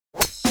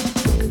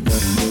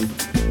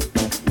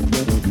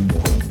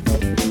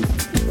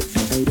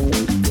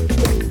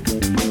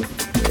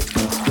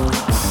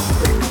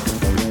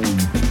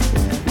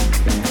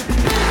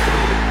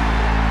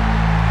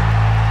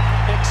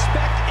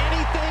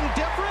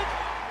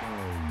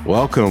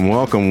Welcome,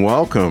 welcome,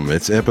 welcome.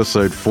 It's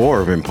episode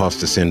 4 of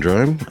Imposter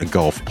Syndrome, a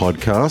golf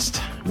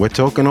podcast. We're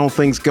talking all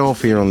things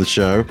golf here on the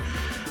show.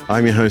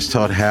 I'm your host,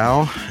 Todd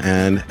Howe,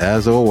 and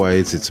as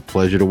always, it's a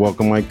pleasure to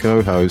welcome my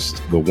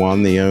co-host, the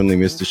one, the only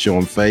Mr.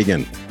 Sean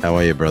Fagan. How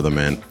are you, brother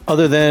man?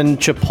 Other than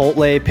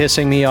Chipotle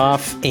pissing me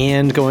off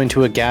and going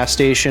to a gas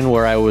station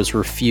where I was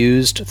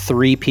refused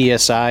 3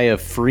 PSI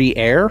of free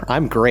air,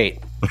 I'm great.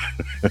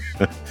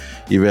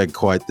 You've had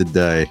quite the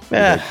day.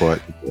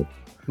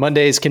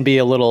 Mondays can be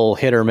a little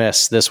hit or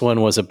miss. This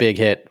one was a big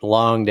hit.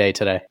 Long day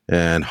today.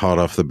 And hot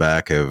off the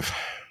back of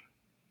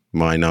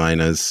my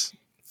Niners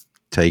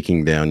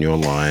taking down your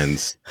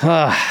Lions.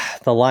 The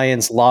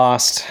Lions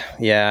lost.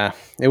 Yeah,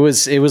 it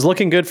was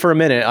looking good for a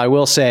minute. I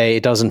will say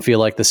it doesn't feel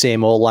like the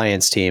same old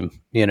Lions team,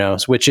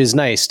 which is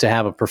nice to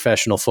have a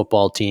professional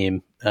football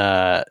team,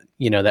 that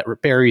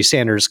Barry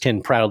Sanders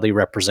can proudly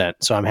represent.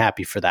 So I'm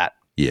happy for that.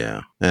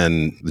 Yeah.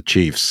 And the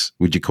Chiefs,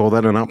 would you call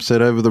that an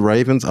upset over the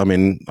Ravens? I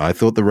mean, I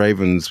thought the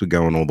Ravens were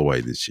going all the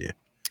way this year.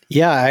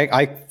 Yeah,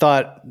 I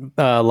thought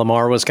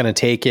Lamar was going to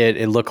take it.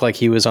 It looked like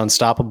he was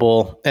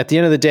unstoppable. At the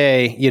end of the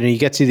day, you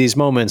get to these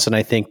moments, and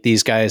I think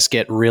these guys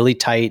get really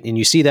tight. And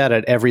you see that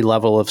at every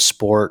level of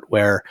sport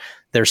where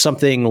there's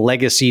something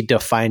legacy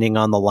defining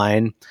on the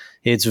line.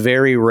 It's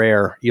very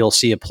rare you'll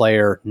see a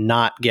player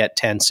not get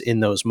tense in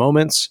those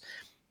moments.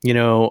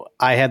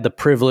 I had the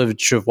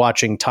privilege of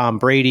watching Tom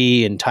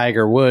Brady and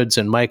Tiger Woods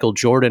and Michael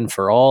Jordan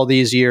for all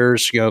these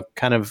years,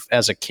 kind of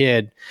as a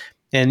kid.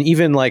 And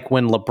even like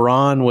when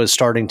LeBron was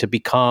starting to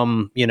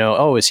become,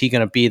 is he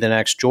going to be the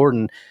next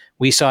Jordan?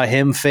 We saw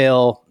him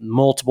fail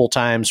multiple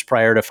times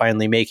prior to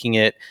finally making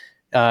it.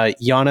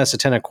 Giannis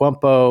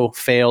Antetokounmpo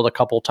failed a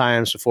couple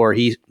times before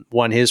he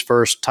won his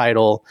first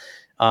title.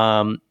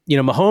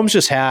 Mahomes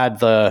just had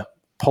the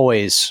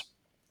poise.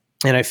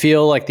 And I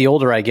feel like the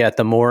older I get,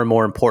 the more and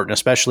more important,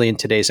 especially in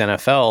today's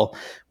NFL,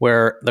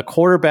 where the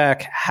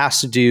quarterback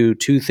has to do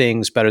 2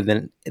 things better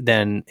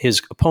than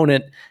his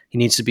opponent. He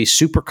needs to be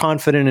super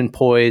confident and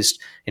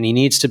poised, and he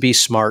needs to be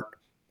smart.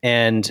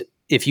 And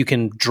if you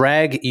can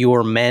drag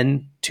your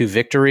men to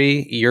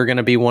victory, you're going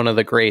to be one of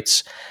the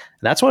greats.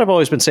 And that's what I've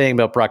always been saying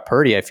about Brock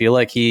Purdy. I feel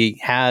like he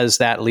has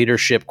that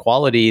leadership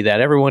quality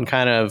that everyone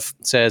kind of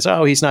says,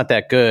 oh, he's not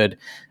that good.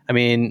 I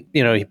mean,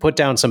 he put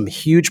down some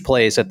huge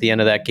plays at the end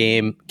of that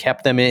game,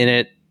 kept them in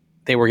it.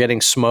 They were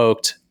getting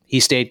smoked. He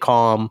stayed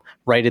calm,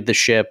 righted the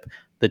ship.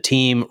 The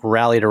team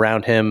rallied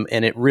around him,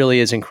 and it really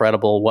is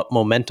incredible what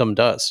momentum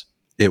does.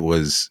 It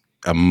was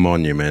a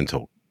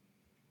monumental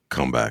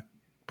comeback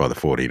by the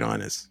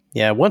 49ers.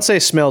 Yeah, once they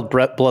smelled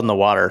blood in the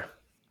water.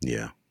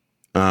 Yeah.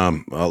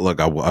 Look,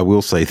 I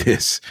will say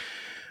this.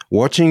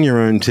 Watching your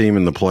own team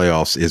in the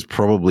playoffs is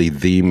probably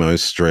the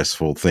most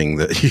stressful thing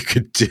that you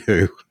could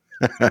do.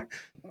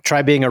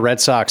 Try being a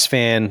Red Sox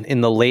fan in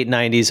the late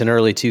 90s and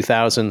early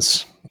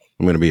 2000s.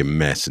 I'm going to be a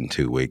mess in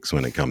 2 weeks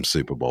when it comes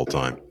Super Bowl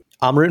time.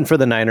 I'm rooting for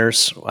the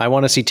Niners. I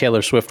want to see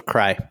Taylor Swift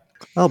cry.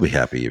 I'll be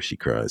happy if she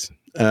cries.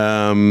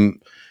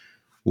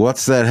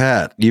 What's that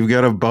hat? You've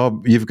got a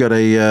Bob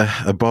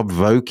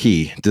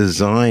Vokey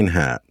design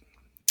hat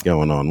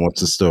going on. What's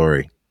the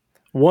story?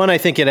 One, I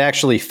think it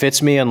actually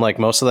fits me, unlike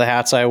most of the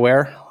hats I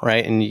wear,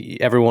 right? And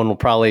everyone will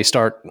probably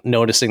start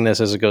noticing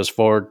this as it goes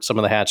forward. Some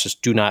of the hats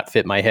just do not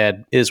fit my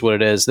head, is what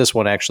it is. This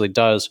one actually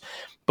does.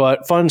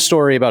 But fun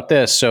story about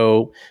this.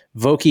 So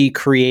Vokey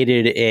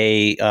created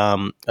a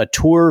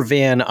tour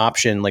van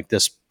option, like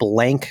this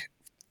blank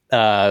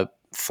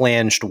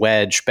flanged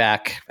wedge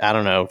back,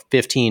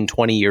 15,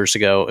 20 years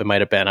ago, it might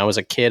have been. I was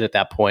a kid at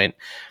that point.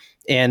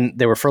 And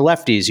they were for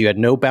lefties. You had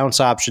no bounce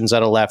options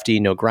at a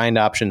lefty, no grind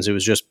options. It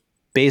was just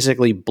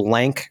basically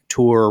blank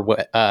tour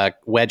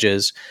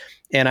wedges,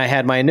 and I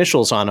had my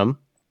initials on them.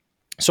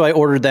 So I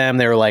ordered them.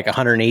 They were like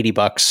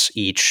 $180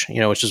 each,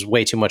 which is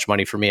way too much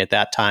money for me at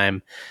that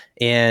time.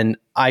 And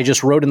I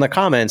just wrote in the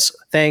comments,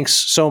 thanks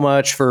so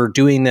much for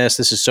doing this.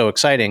 This is so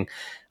exciting.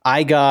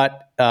 I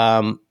got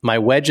my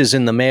wedges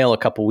in the mail a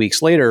couple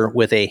weeks later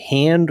with a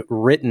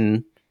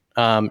handwritten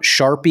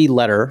Sharpie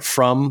letter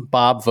from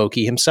Bob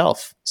Vokey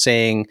himself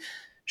saying,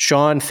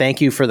 Sean, thank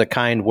you for the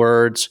kind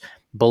words.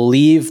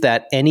 Believe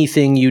that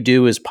anything you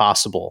do is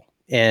possible.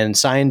 And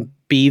signed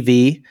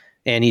BV.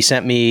 And he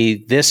sent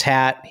me this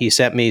hat. He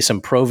sent me some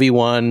Pro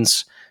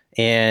V1s.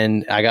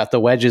 And I got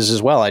the wedges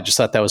as well. I just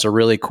thought that was a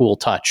really cool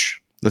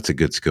touch. That's a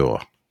good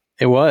score.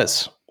 It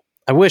was.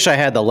 I wish I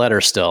had the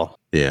letter still.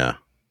 Yeah.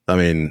 I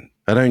mean,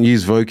 I don't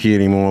use Vokey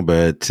anymore,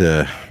 but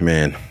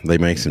man, they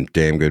make some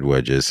damn good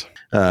wedges.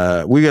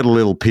 We got a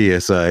little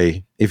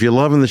PSA. If you're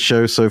loving the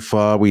show so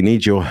far, we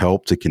need your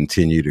help to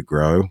continue to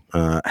grow.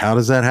 How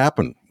does that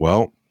happen?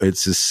 Well,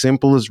 it's as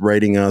simple as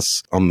rating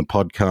us on the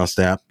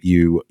podcast app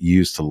you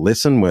use to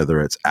listen,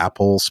 whether it's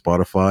Apple,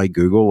 Spotify,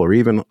 Google, or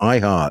even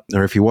iHeart.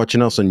 Or if you're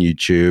watching us on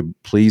YouTube,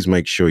 please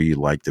make sure you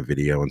like the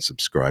video and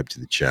subscribe to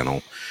the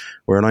channel.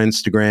 We're on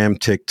Instagram,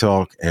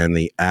 TikTok, and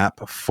the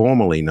app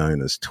formerly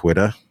known as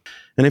Twitter.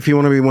 And if you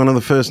want to be one of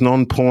the first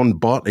non-porn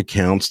bot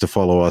accounts to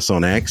follow us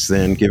on X,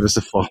 then give us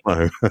a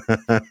follow.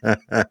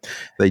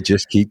 They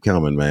just keep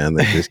coming, man.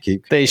 They just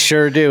keep coming. They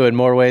sure do in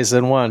more ways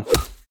than one.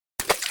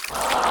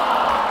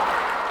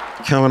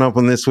 Coming up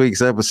on this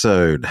week's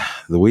episode,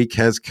 the week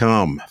has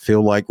come.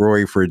 Feel like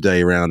Rory for a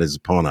day round is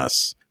upon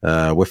us.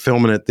 We're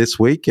filming it this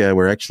week.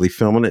 We're actually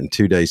filming it in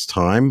 2 days'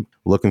 time.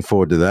 Looking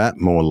forward to that.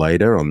 More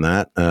later on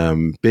that.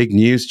 Big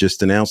news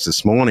just announced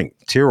this morning.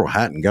 Tyrell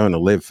Hatton going to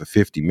LIV for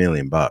 $50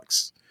 million.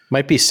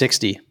 Might be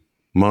 60.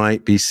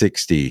 Might be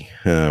 60.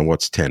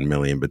 What's 10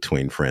 million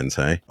between friends,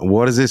 hey?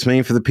 What does this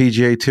mean for the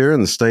PGA Tour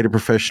and the state of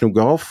professional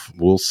golf?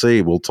 We'll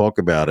see. We'll talk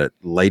about it.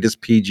 Latest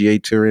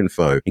PGA Tour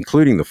info,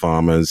 including the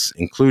Farmers,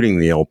 including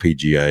the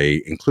LPGA,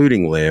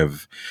 including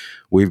LIV.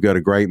 We've got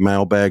a great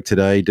mailbag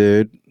today,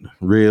 dude.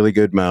 Really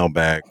good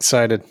mailbag.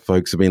 Excited.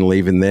 Folks have been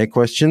leaving their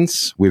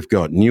questions. We've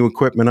got new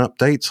equipment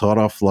updates, hot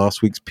off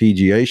last week's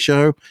PGA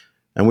show.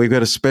 And we've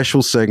got a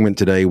special segment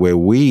today where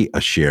we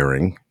are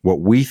sharing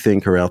what we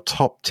think are our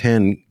top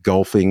 10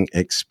 golfing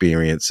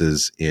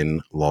experiences in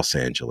Los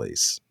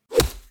Angeles.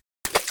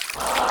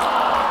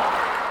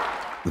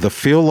 The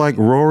Feel Like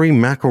Rory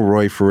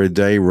McIlroy for a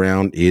day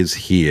round is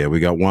here. We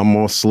got one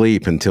more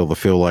sleep until the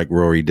Feel Like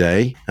Rory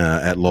day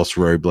at Los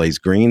Robles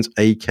Greens,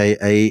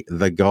 a.k.a.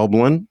 The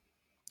Goblin.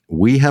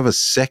 We have a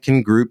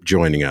second group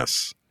joining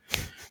us.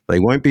 They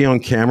won't be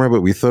on camera,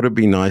 but we thought it'd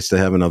be nice to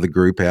have another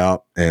group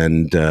out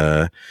and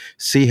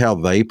see how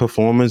they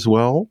perform as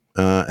well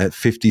at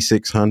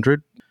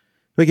 5,600.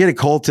 We get a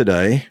call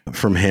today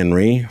from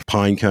Henry,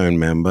 Pinecone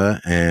member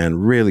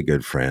and really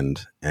good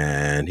friend.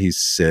 And he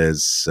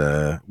says,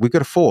 we've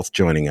got a fourth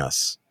joining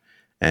us.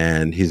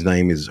 And his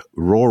name is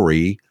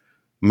Rory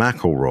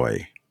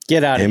McIlroy.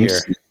 Get out of here.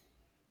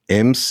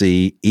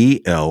 McElroy.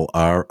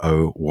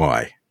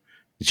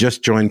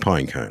 Just joined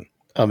Pinecone.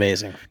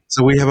 Amazing.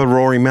 So we have a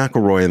Rory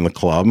McIlroy in the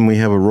club, and we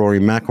have a Rory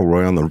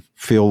McIlroy on the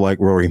Feel Like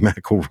Rory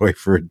McIlroy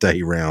for a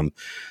day round.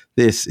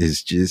 This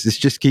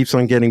just keeps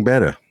on getting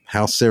better.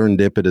 How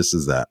serendipitous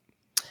is that?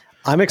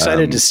 I'm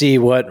excited to see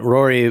what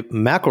Rory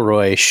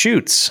McIlroy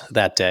shoots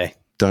that day.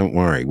 Don't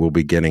worry. We'll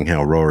be getting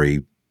how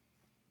Rory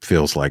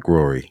feels like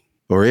Rory,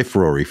 or if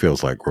Rory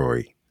feels like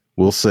Rory.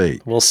 We'll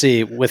see. We'll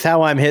see. With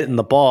how I'm hitting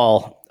the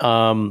ball,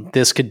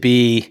 this could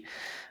be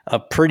a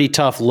pretty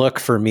tough look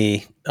for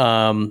me.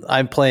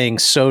 I'm playing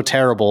so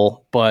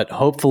terrible, but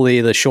hopefully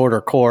the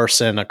shorter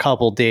course and a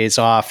couple days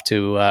off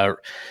to,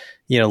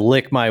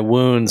 lick my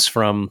wounds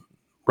from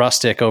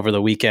Rustic over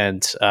the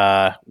weekend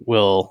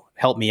will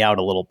help me out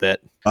a little bit.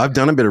 I've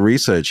done a bit of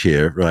research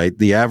here, right?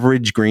 The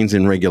average greens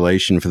in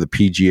regulation for the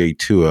PGA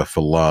Tour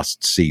for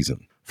last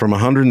season, from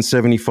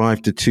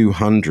 175 to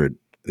 200,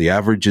 the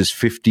average is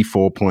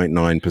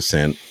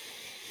 54.9%.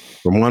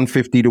 From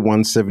 150 to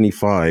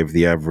 175,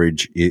 the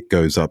average, it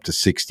goes up to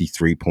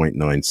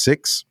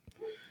 63.96.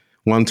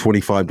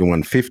 125 to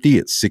 150,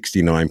 it's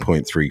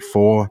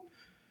 69.34.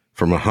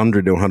 From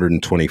 100 to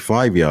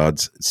 125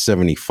 yards, it's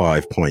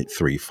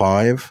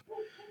 75.35.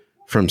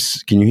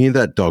 Can you hear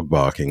that dog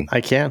barking?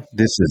 I can.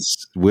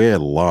 We're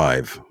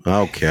live.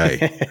 Okay.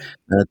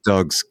 That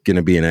dog's going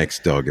to be an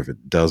ex-dog if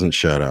it doesn't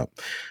shut up.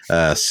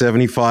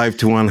 75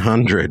 to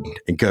 100,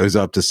 it goes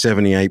up to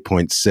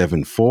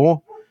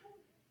 78.74.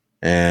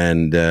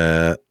 And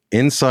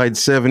inside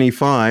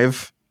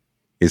 75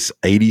 is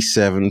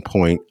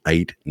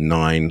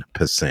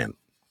 87.89%.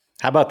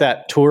 How about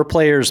that? Tour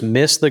players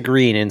miss the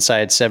green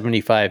inside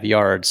 75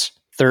 yards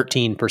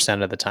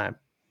 13% of the time.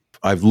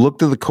 I've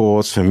looked at the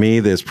course. For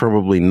me, there's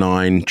probably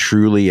 9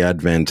 truly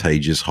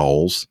advantageous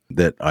holes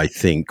that I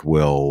think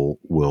will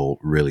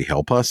really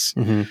help us.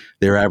 Mm-hmm.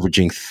 They're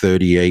averaging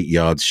 38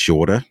 yards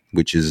shorter,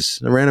 which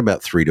is around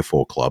about 3 to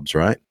 4 clubs,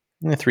 right?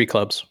 3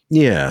 clubs.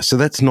 Yeah, so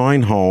that's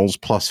 9 holes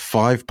plus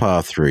 5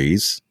 par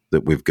 3s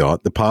that we've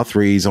got. The par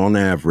 3s on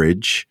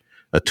average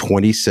are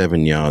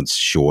 27 yards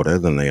shorter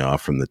than they are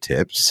from the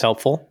tips. It's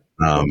helpful.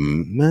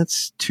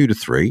 That's 2 to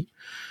 3.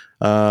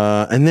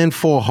 And then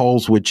 4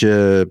 holes which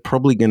are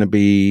probably going to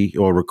be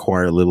or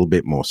require a little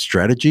bit more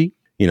strategy.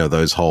 You know,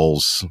 those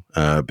holes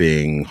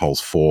being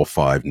holes 4,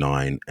 5,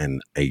 9,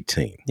 and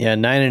 18. Yeah,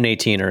 9 and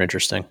 18 are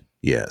interesting.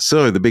 Yeah,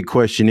 so the big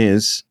question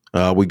is,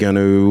 are we going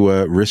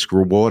to risk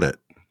reward it?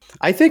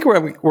 I think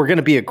we're going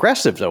to be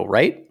aggressive, though,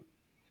 right?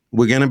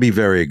 We're going to be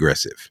very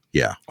aggressive.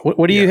 Yeah.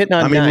 What are you hitting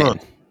on 9? Look,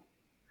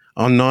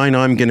 on 9,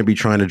 I'm going to be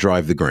trying to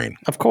drive the green.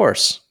 Of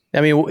course. I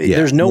mean,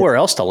 there's nowhere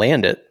else to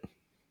land it.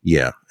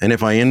 Yeah, and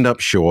if I end up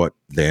short,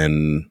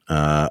 then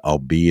I'll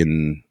be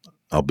in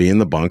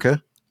the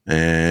bunker,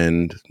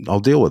 and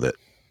I'll deal with it.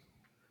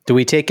 Do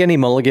we take any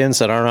mulligans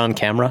that aren't on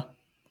camera?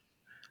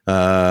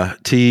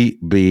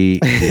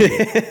 TBD.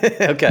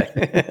 Okay.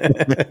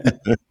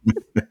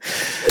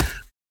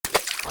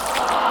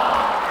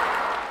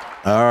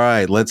 All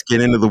right, let's get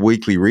into the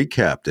weekly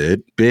recap,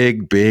 dude.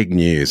 Big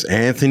news.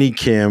 Anthony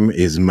Kim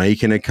is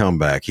making a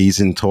comeback. He's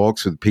in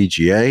talks with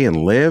PGA and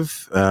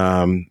LIV.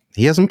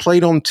 He hasn't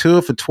played on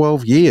tour for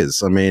 12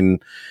 years. I mean,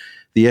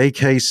 the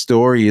AK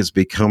story is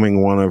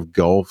becoming one of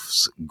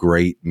golf's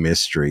great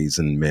mysteries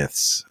and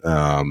myths.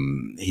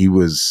 He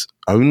was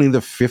only the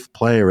 5th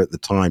player at the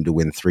time to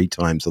win 3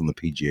 times on the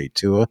PGA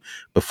Tour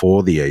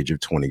before the age of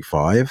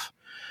 25.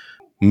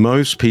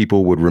 Most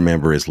people would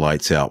remember his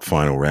lights out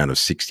final round of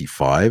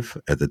 65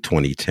 at the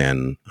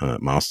 2010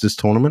 Masters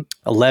tournament.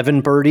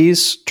 11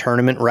 birdies,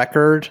 tournament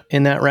record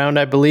in that round,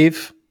 I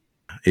believe.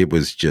 It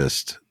was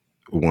just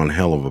one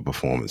hell of a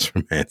performance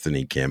from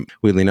Anthony Kim.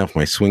 Weirdly enough,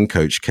 my swing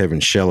coach, Kevin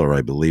Scheller,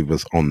 I believe,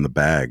 was on the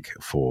bag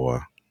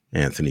for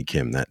Anthony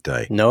Kim that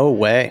day. No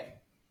way.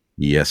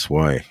 Yes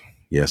way.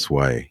 Yes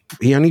way.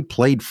 He only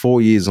played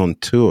 4 years on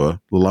tour,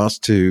 the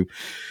last two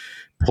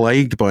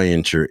plagued by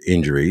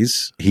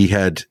injuries. He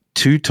had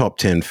 2 top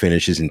 10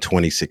 finishes in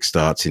 26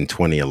 starts in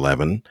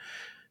 2011.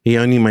 He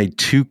only made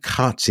 2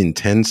 cuts in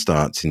 10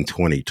 starts in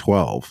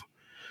 2012.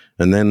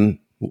 And then,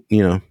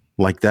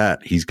 like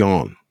that, he's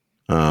gone.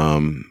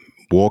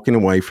 Walking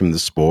away from the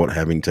sport,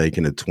 having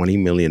taken a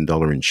 $20 million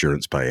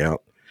insurance payout,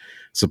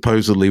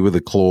 supposedly with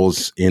a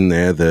clause in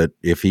there that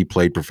if he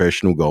played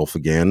professional golf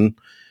again,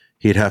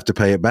 he'd have to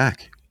pay it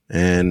back.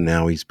 And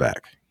now he's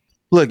back.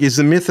 Look, is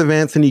the myth of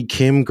Anthony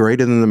Kim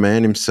greater than the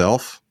man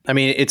himself? I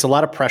mean, it's a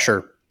lot of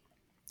pressure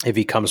if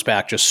he comes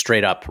back just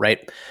straight up,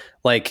 right?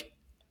 Like,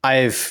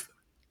 I've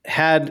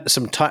had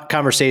some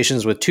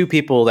conversations with 2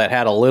 people that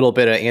had a little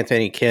bit of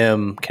Anthony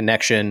Kim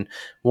connection.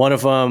 One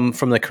of them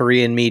from the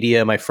Korean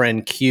media, my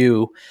friend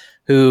Q,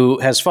 who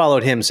has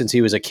followed him since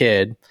he was a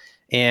kid.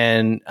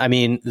 And I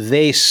mean,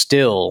 they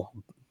still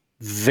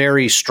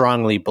very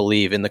strongly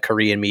believe in the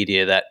Korean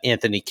media that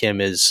Anthony Kim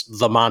is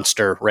the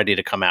monster ready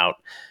to come out.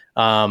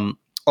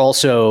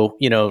 Also,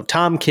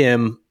 Tom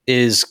Kim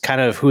is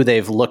kind of who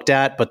they've looked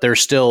at, but they're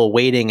still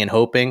waiting and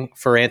hoping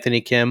for Anthony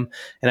Kim.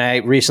 And I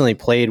recently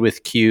played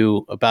with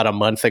Q about a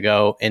month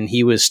ago, and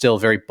he was still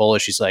very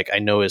bullish. He's like, I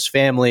know his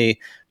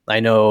family. I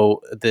know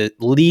the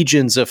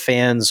legions of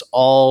fans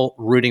all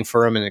rooting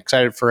for him and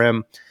excited for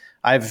him.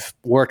 I've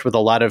worked with a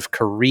lot of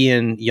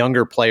Korean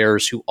younger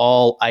players who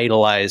all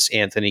idolize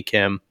Anthony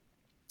Kim.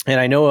 And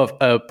I know of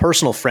a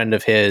personal friend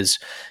of his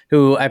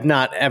who I've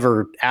not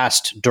ever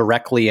asked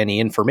directly any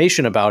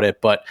information about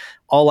it, but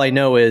all I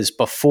know is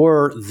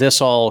before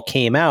this all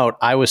came out,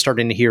 I was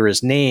starting to hear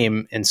his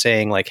name and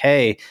saying like,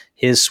 hey,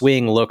 his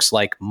swing looks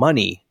like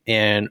money.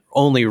 And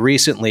only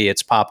recently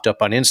it's popped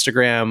up on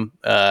Instagram.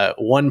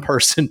 One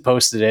person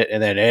posted it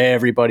and then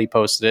everybody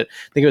posted it.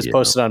 I think it was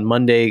posted on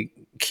Monday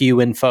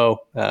Q info,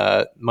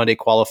 Monday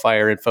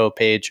qualifier info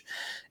page.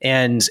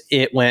 And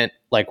it went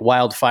like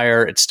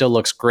wildfire. It still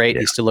looks great.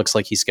 Yeah. He still looks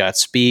like he's got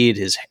speed.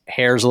 His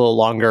hair's a little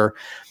longer.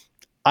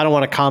 I don't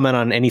want to comment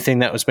on anything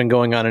that was been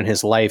going on in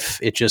his life.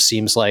 It just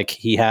seems like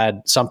he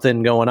had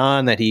something going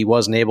on that he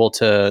wasn't able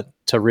to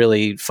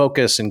really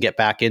focus and get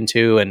back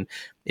into. And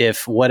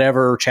if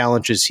whatever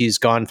challenges he's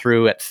gone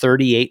through at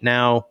 38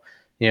 now,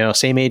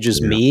 same age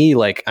as me,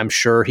 like I'm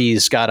sure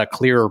he's got a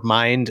clearer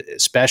mind,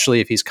 especially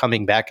if he's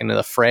coming back into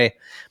the fray.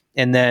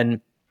 And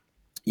then,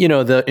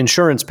 the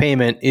insurance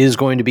payment is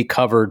going to be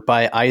covered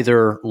by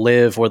either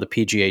LIV or the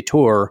PGA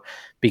Tour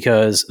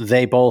because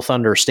they both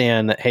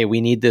understand that, hey, we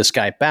need this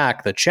guy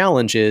back. The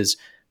challenge is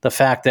the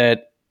fact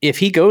that if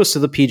he goes to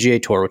the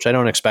PGA Tour, which I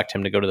don't expect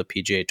him to go to the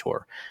PGA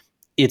Tour,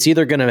 it's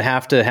either going to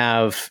have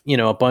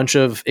a bunch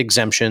of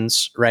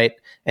exemptions, right?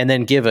 And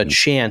then give a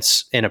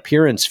chance and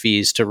appearance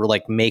fees to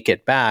like make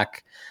it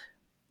back.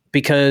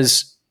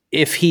 Because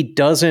if he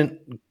doesn't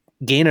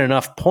gain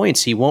enough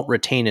points, he won't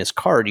retain his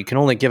card. You can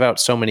only give out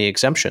so many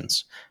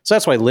exemptions. So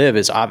that's why LIV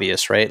is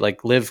obvious, right?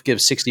 Like LIV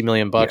gives $60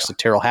 million to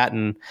Tyrell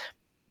Hatton.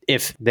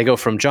 If they go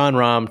from John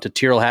Rahm to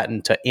Tyrell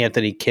Hatton to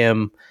Anthony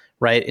Kim,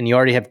 right? And you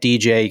already have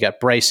DJ, you got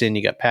Bryson,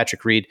 you got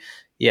Patrick Reed.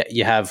 Yeah,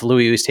 you have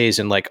Louis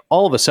Oosthuizen. Like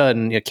all of a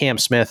sudden, Cam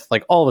Smith,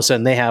 like all of a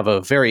sudden they have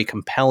a very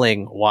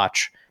compelling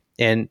watch.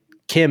 And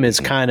Kim is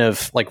kind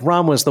of like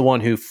Rahm was the one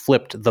who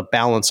flipped the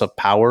balance of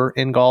power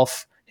in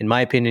golf. In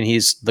my opinion,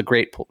 he's the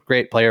great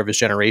player of his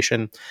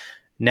generation.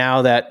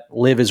 Now that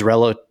LIV is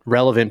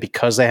relevant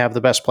because they have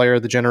the best player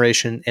of the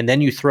generation, and then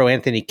you throw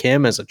Anthony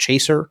Kim as a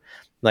chaser,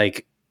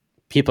 like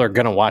people are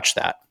going to watch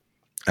that.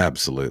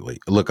 Absolutely.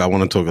 Look, I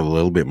want to talk a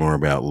little bit more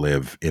about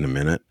LIV in a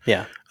minute.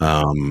 Yeah.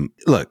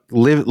 Look,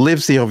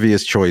 LIV's the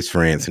obvious choice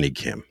for Anthony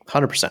Kim.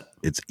 100%.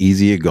 It's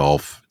easier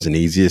golf. It's an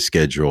easier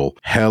schedule.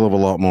 Hell of a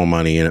lot more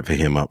money in it for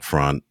him up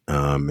front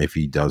if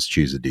he does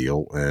choose a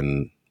deal.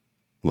 And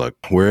look,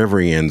 wherever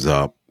he ends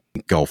up,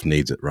 golf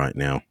needs it right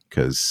now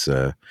because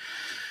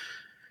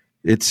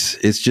it's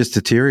just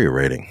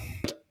deteriorating.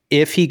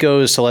 If he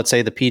goes to, let's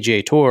say, the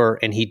PGA Tour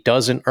and he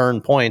doesn't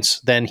earn points,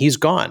 then he's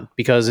gone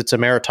because it's a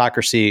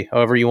meritocracy.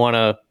 However you want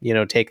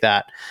to, take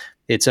that.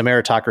 It's a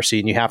meritocracy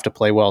and you have to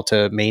play well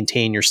to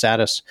maintain your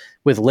status.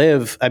 With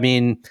LIV, I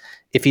mean,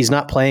 if he's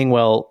not playing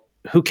well,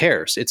 who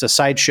cares? It's a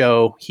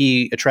sideshow.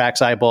 He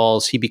attracts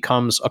eyeballs. He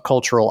becomes a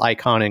cultural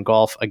icon in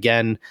golf.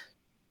 Again,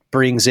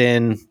 brings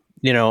in,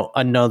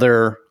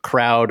 another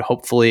crowd,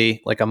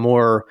 hopefully like a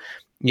more,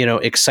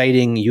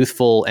 exciting,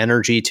 youthful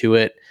energy to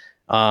it.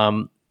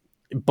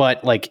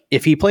 But like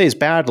if he plays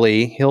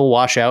badly, he'll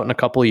wash out in a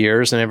couple of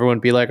years and everyone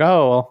be like,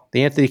 oh, well,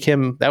 the Anthony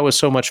Kim, that was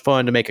so much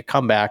fun to make a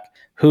comeback.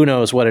 Who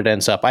knows what it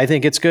ends up? I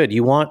think it's good.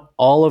 You want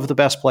all of the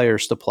best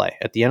players to play.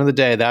 At the end of the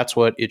day, that's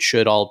what it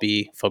should all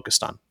be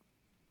focused on.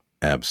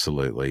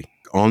 Absolutely.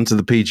 On to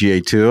the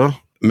PGA Tour.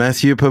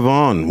 Matthew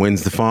Pavon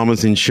wins the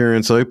Farmers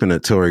Insurance Open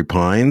at Torrey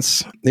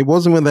Pines. It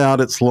wasn't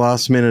without its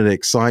last-minute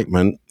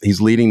excitement.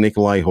 He's leading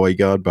Nikolai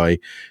Højgaard by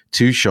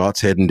 2 shots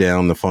heading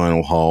down the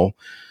final hole.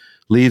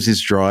 Leaves his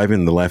drive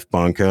in the left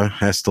bunker,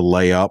 has to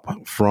lay up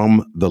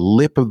from the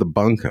lip of the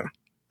bunker,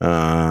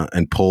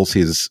 and pulls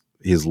his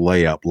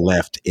layup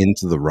left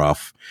into the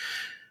rough.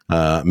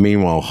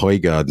 Meanwhile,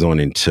 Højgaard's on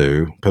in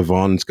 2.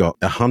 Pavon's got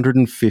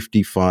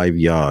 155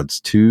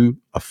 yards to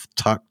a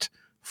tucked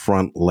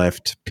front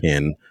left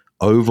pin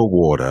over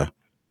water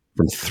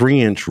from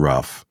 3-inch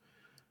rough,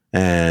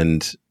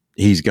 and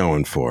he's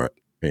going for it.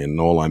 And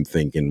all I'm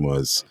thinking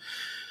was,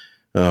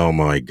 oh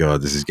my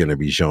God, this is going to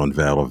be Jean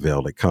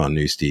Valdeveld at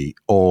Carnoustie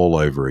all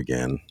over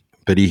again.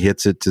 But he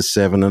hits it to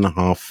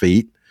 7.5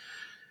 feet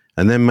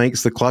and then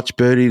makes the clutch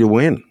birdie to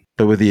win.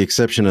 But with the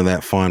exception of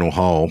that final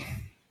hole,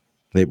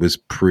 it was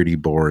pretty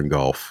boring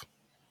golf.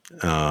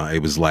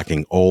 It was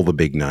lacking all the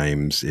big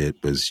names. It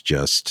was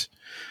just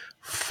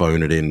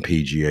phone it in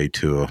PGA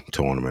Tour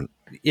tournament.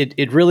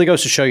 It really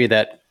goes to show you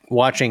that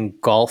watching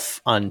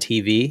golf on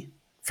TV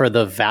for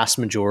the vast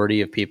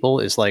majority of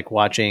people is like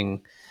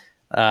watching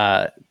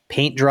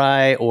paint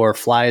dry or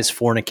flies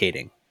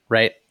fornicating,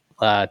 right?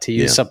 To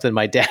use something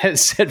my dad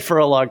said for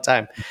a long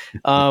time.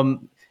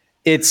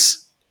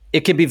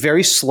 It can be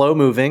very slow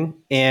moving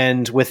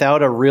and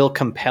without a real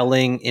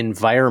compelling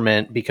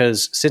environment,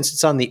 because since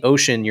it's on the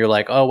ocean, you're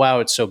like, oh, wow,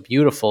 it's so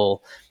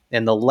beautiful.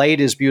 And the light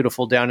is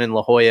beautiful down in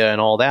La Jolla and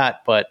all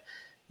that. But,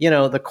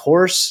 the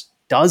course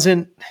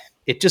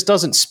just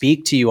doesn't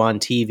speak to you on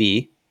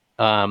TV.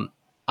 I'm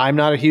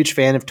not a huge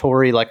fan of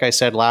Torrey, like I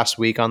said last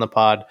week on the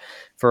pod,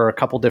 for a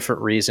couple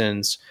different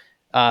reasons.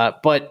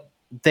 But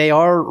they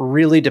are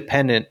really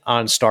dependent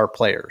on star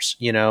players,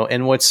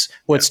 and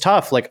what's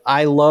tough. Like,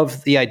 I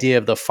love the idea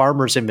of the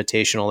Farmers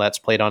Invitational that's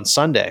played on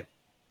Sunday.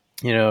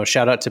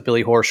 Shout out to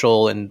Billy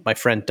Horschel and my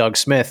friend Doug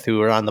Smith,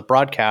 who are on the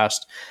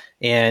broadcast,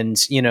 and,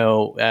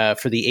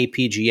 for the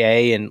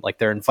APGA, and like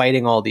they're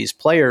inviting all these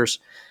players.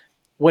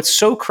 What's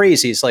so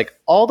crazy is like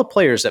all the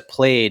players that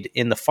played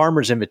in the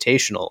Farmers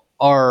Invitational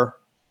are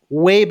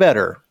way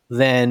better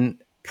than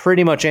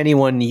pretty much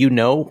anyone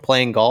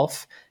playing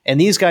golf. And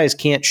these guys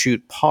can't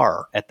shoot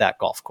par at that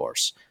golf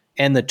course.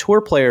 And the tour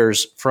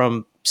players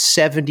from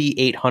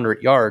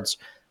 7,800 yards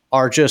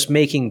are just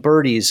making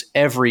birdies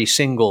every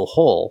single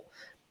hole.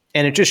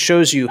 And it just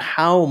shows you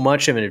how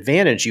much of an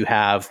advantage you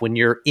have when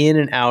you're in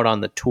and out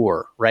on the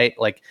tour, right?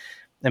 Like,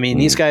 I mean,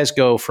 these guys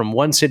go from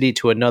one city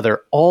to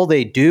another. All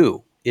they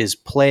do is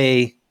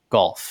play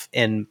golf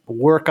and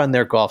work on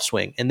their golf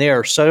swing. And they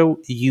are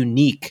so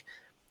unique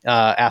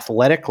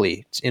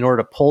athletically in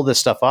order to pull this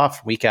stuff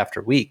off week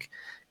after week,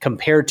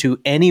 compared to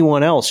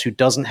anyone else who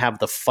doesn't have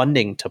the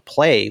funding to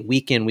play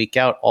week in, week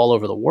out all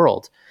over the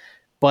world.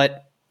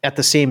 But at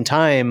the same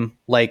time,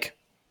 like,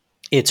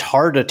 it's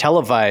hard to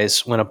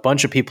televise when a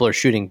bunch of people are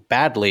shooting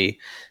badly.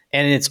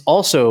 And it's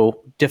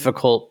also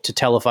difficult to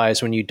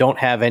televise when you don't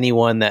have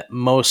anyone that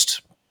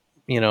most,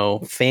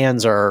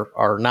 fans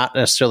are not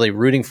necessarily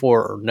rooting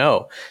for or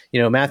know.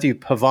 Matthew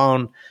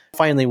Pavon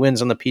finally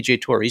wins on the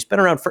PGA Tour. He's been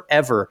around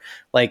forever.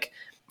 Like,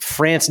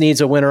 France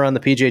needs a winner on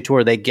the PGA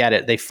Tour. They get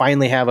it. They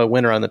finally have a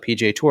winner on the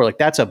PGA Tour. Like,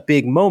 that's a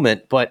big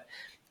moment. But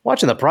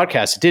watching the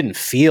broadcast, it didn't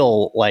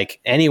feel like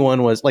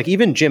anyone was like,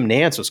 even Jim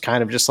Nantz was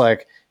kind of just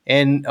like,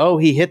 and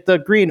he hit the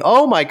green.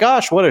 Oh my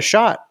gosh, what a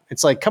shot.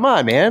 It's like, come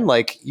on, man.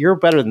 Like, you're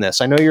better than this.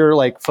 I know you're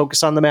like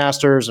focused on the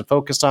Masters and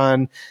focused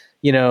on,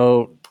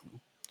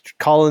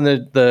 calling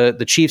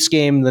the Chiefs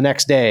game the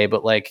next day.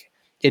 But like,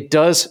 it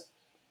does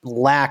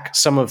lack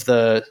some of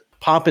the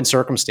pomp and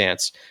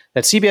circumstance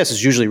that CBS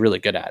is usually really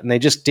good at. And they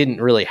just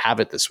didn't really have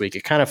it this week.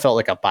 It kind of felt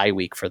like a bye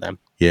week for them.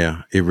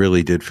 Yeah, it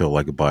really did feel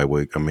like a bye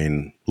week. I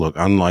mean, look,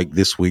 unlike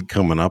this week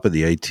coming up at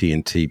the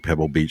AT&T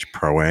Pebble Beach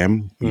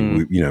Pro-Am,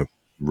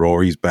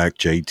 Rory's back,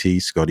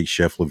 JT, Scotty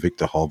Scheffler,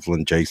 Victor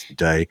Hovland, Jason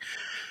Day,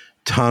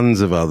 tons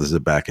of others are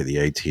back at the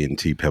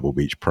AT&T Pebble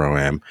Beach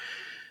Pro-Am.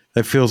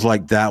 It feels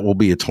like that will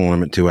be a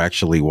tournament to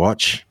actually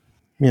watch.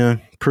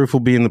 Proof will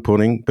be in the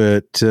pudding,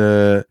 but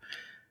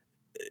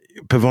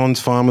Pavon's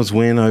Farmers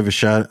win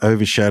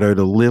overshadowed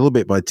a little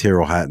bit by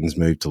Tyrell Hatton's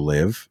move to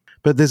LIV.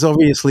 But there's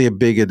obviously a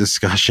bigger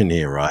discussion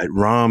here, right?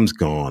 Rahm's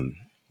gone.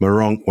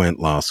 Meronk went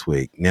last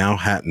week. Now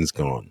Hatton's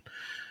gone.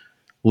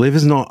 LIV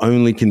is not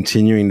only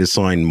continuing to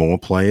sign more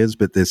players,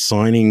 but they're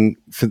signing,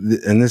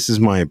 and this is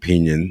my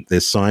opinion,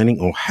 they're signing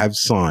or have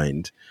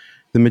signed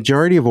the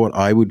majority of what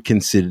I would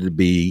consider to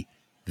be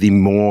the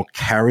more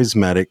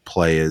charismatic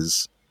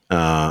players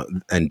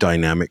and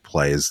dynamic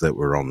players that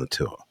were on the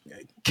tour.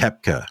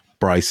 Koepka,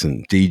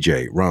 Bryson,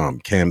 DJ,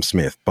 Rahm, Cam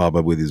Smith,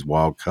 Bubba with his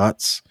wild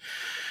cuts.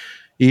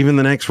 Even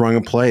the next rung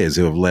of players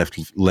who have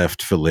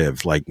left for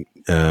LIV, like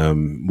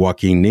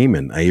Joaquin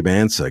Niemann, Abe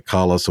Ancer,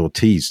 Carlos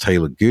Ortiz,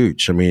 Taylor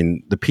Gooch. I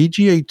mean, the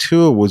PGA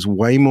Tour was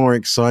way more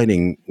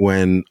exciting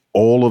when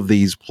all of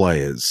these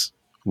players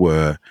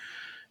were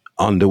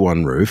under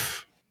one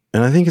roof.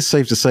 And I think it's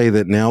safe to say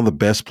that now the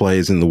best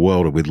players in the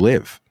world are with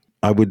LIV.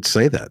 I would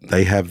say that.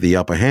 They have the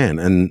upper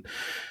hand.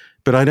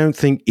 But I don't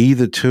think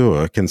either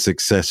tour can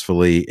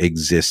successfully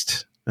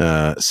exist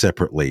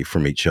separately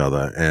from each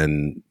other.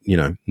 And,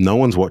 no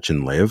one's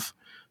watching LIV.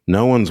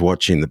 No one's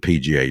watching the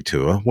PGA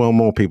Tour. Well,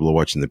 more people are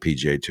watching the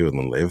PGA Tour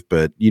than LIV,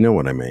 but you know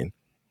what I mean.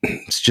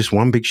 It's just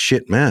one big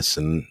shit mess.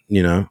 And,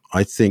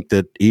 I think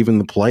that even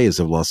the players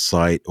have lost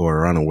sight or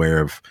are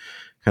unaware of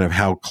kind of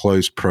how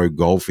close pro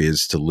golf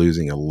is to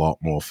losing a lot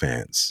more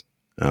fans.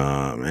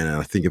 And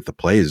I think if the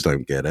players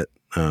don't get it,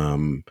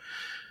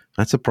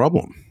 that's a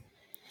problem.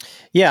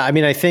 Yeah, I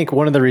mean, I think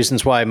one of the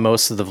reasons why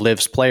most of the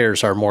LIV's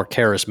players are more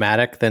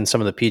charismatic than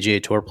some of the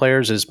PGA Tour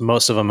players is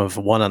most of them have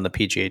won on the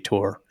PGA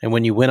Tour. And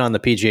when you win on the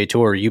PGA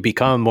Tour, you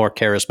become more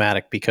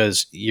charismatic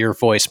because your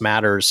voice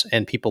matters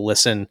and people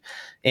listen.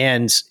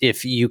 And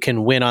if you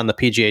can win on the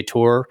PGA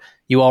Tour,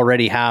 you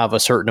already have a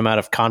certain amount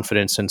of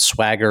confidence and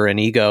swagger and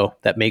ego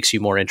that makes you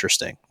more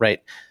interesting,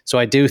 right? So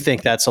I do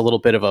think that's a little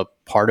bit of a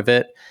part of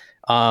it.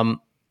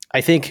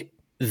 I think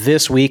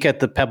this week at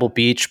the Pebble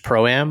Beach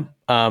Pro-Am,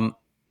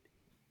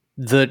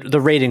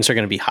 the ratings are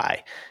going to be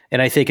high.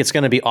 And I think it's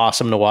going to be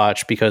awesome to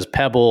watch because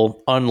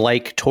Pebble,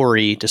 unlike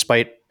Torrey,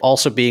 despite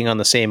also being on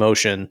the same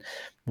ocean,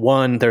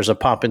 one, there's a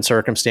pomp and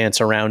circumstance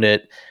around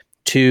it.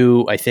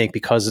 Two, I think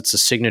because it's a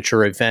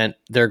signature event,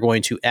 they're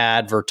going to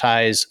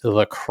advertise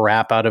the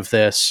crap out of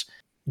this.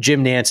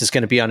 Jim Nance is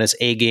going to be on his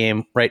A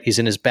game, right? He's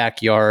in his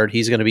backyard.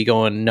 He's going to be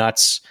going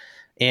nuts.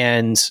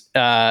 And,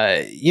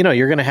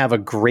 you're going to have a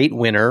great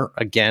winner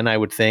again, I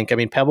would think. I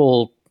mean,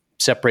 Pebble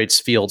separates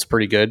fields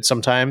pretty good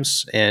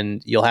sometimes,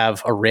 and you'll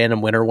have a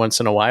random winner once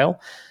in a while.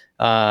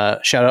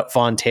 Shout out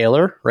Vaughn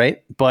Taylor,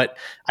 right? But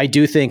I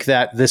do think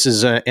that this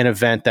is an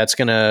event that's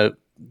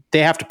they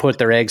have to put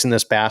their eggs in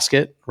this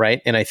basket,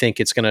 right? And I think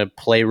it's going to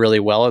play really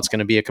well. It's going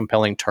to be a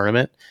compelling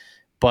tournament.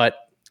 But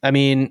I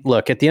mean,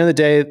 look, at the end of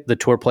the day, the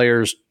tour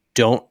players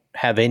don't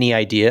have any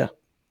idea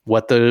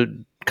what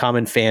the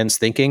common fans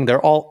thinking.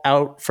 They're all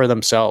out for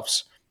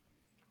themselves.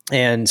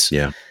 And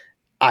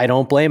I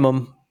don't blame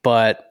them,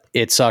 but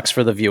it sucks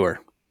for the viewer.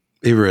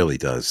 It really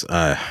does.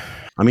 I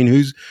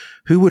mean,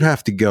 who would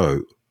have to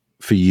go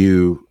for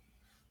you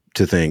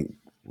to think,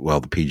 well,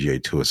 the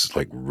PGA Tour is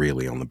like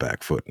really on the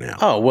back foot now?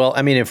 Oh, well,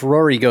 I mean, if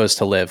Rory goes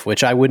to LIV,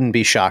 which I wouldn't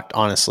be shocked,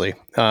 honestly,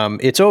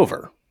 it's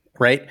over,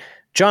 right?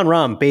 Jon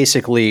Rahm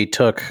basically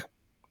took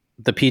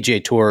the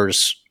PGA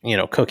Tour's,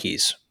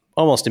 cookies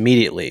almost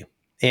immediately.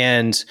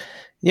 And,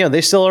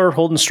 they still are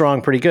holding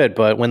strong pretty good.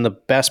 But when the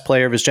best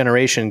player of his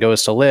generation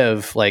goes to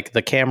LIV, like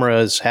the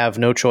cameras have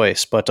no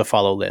choice but to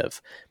follow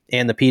LIV.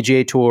 And the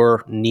PGA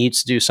Tour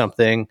needs to do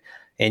something.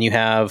 And you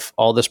have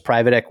all this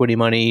private equity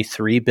money,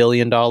 $3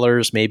 billion,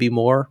 maybe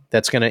more,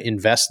 that's going to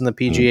invest in the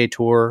PGA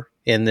Tour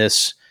in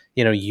this,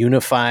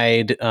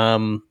 unified,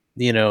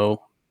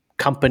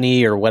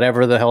 company or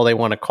whatever the hell they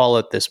want to call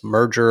it, this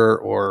merger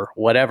or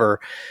whatever.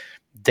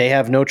 They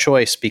have no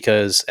choice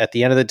because at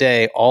the end of the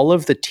day, all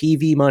of the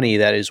TV money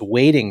that is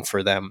waiting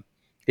for them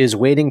is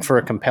waiting for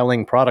a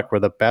compelling product where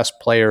the best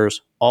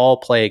players all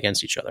play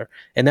against each other.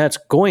 And that's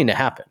going to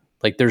happen.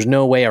 Like there's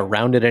no way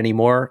around it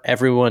anymore.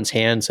 Everyone's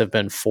hands have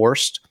been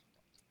forced.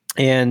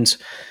 And,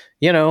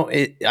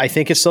 I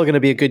think it's still going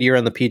to be a good year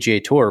on the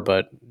PGA Tour,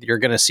 but you're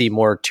going to see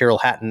more Tyrell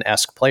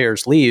Hatton-esque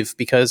players leave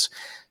because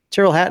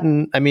Tyrell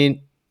Hatton, I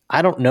mean,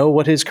 I don't know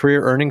what his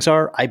career earnings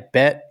are. I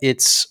bet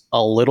it's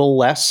a little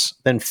less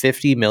than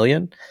 50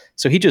 million.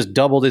 So he just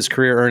doubled his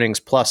career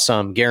earnings plus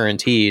some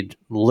guaranteed,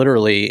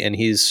 literally. And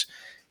he's,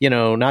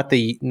 not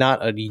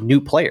a new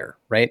player,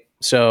 right?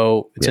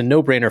 So it's a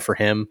no-brainer for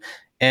him.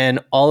 And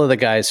all of the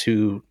guys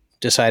who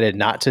decided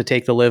not to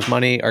take the LIV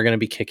money are going to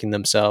be kicking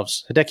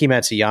themselves. Hideki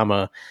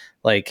Matsuyama,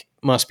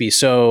 must be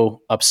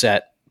so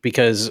upset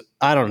because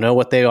I don't know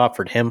what they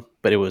offered him,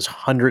 but it was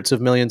hundreds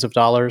of millions of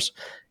dollars.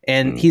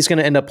 And he's going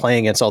to end up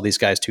playing against all these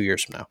guys 2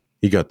 years from now.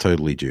 He got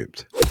totally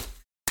duped.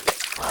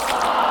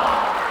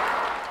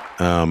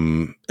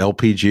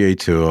 LPGA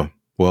Tour,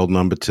 world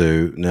number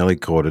 2, Nelly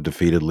Korda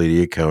defeated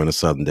Lydia Ko in a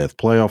sudden death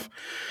playoff.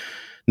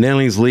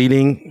 Nelly's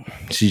leading.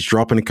 She's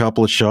dropping a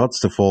couple of shots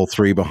to fall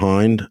 3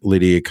 behind.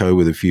 Lydia Ko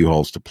with a few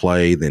holes to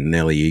play. Then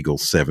Nelly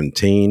eagles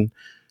 17.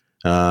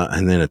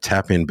 And then a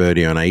tap-in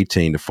birdie on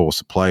 18 to force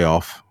a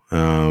playoff.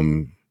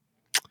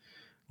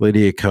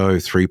 Lydia Ko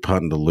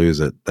 3-putting to lose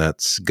it.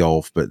 That's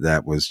golf, but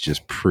that was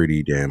just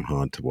pretty damn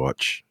hard to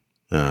watch.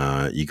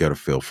 You got to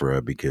feel for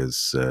her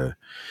because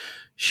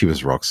she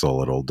was rock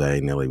solid all day.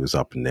 Nelly was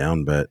up and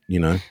down, but,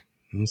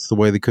 it's the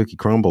way the cookie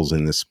crumbles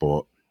in this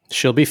sport.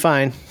 She'll be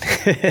fine.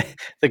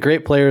 The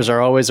great players are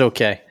always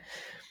okay.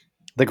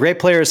 The great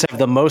players have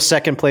the most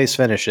second-place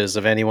finishes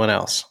of anyone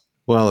else.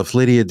 Well, if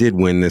Lydia did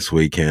win this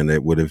weekend,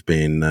 it would have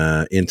been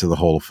into the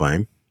Hall of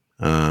Fame.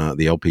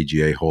 The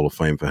LPGA Hall of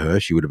Fame for her.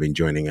 She would have been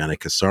joining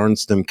Annika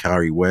Sorenstam,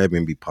 Kari Webb,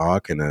 Inbee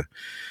Park, and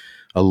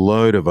a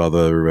load of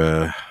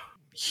other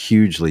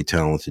hugely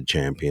talented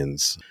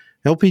champions.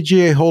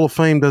 LPGA Hall of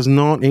Fame does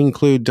not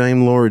include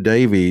Dame Laura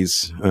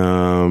Davies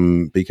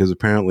because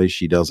apparently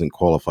she doesn't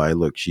qualify.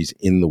 Look, she's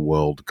in the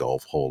World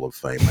Golf Hall of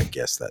Fame. I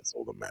guess that's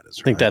all that matters,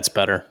 right? I think that's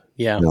better.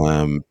 Yeah.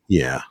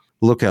 Yeah.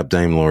 Look up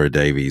Dame Laura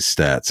Davies'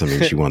 stats. I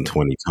mean, she won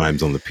 20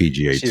 times on the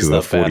PGA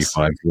Tour,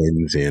 45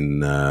 wins in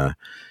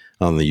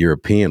on the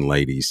European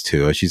Ladies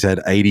Tour. She's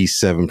had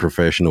 87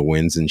 professional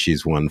wins and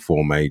she's won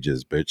 4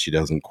 majors, but she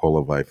doesn't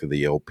qualify for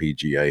the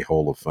LPGA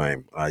Hall of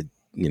Fame.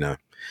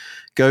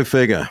 Go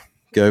figure.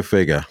 Go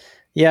figure.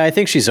 Yeah, I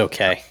think she's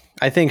okay.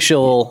 I think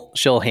she'll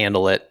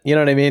handle it. You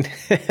know what I mean?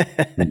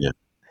 Yeah.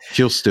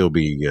 She'll still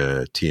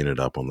be teeing it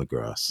up on the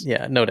grass.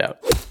 Yeah, no doubt.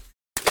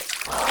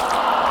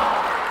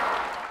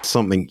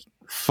 Something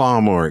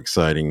far more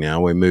exciting now.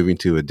 We're moving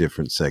to a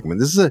different segment.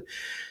 This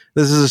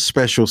is a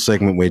special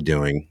segment we're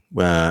doing.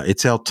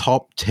 It's our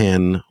top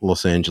 10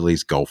 Los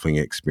Angeles golfing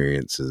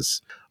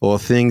experiences, or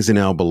things in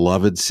our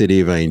beloved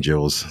City of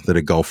Angels that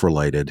are golf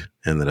related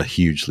and that are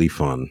hugely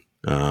fun.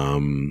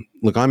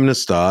 Look, I'm going to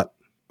start.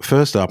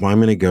 First up, I'm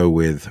going to go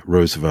with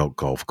Roosevelt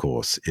Golf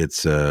Course.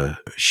 It's a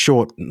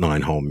short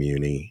 9-hole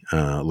muni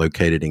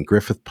located in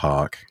Griffith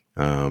Park,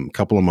 a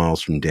couple of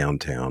miles from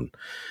downtown.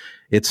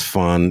 It's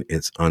fun.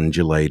 It's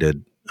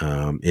undulated.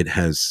 It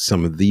has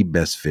some of the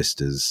best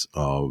vistas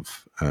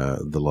of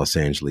the Los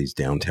Angeles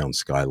downtown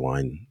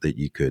skyline that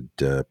you could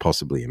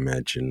possibly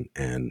imagine.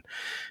 And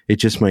it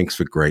just makes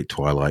for great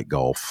twilight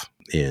golf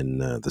in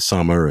the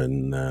summer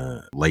and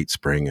late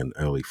spring and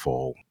early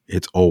fall.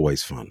 It's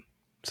always fun.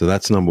 So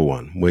that's number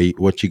one.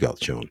 What you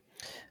got, Sean?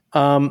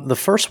 The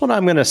first one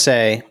I'm going to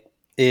say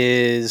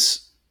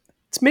is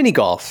it's mini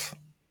golf.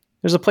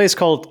 There's a place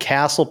called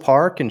Castle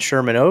Park in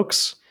Sherman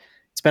Oaks.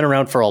 It's been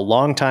around for a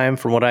long time.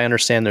 From what I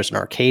understand, there's an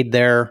arcade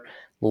there,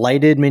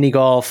 lighted mini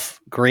golf,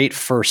 great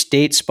first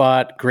date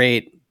spot,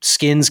 great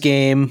skins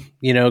game,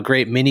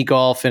 great mini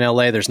golf in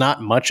LA. There's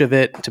not much of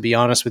it, to be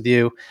honest with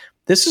you.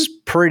 This is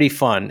pretty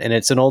fun, and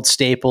it's an old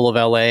staple of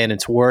LA, and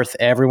it's worth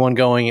everyone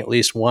going at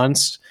least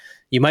once.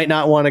 You might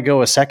not want to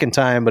go a second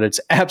time, but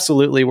it's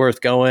absolutely worth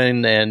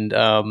going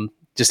and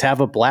just have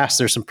a blast.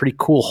 There's some pretty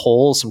cool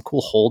holes, some cool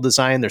hole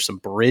design. There's some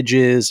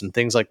bridges and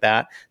things like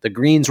that. The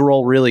greens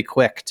roll really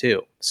quick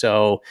too.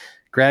 So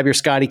grab your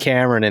Scotty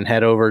Cameron and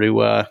head over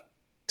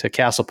to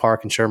Castle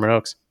Park in Sherman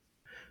Oaks.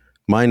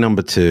 My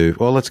number 2,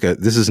 well, let's go.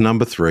 This is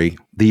number 3,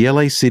 the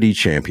LA City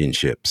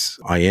Championships.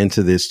 I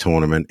enter this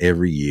tournament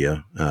every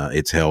year.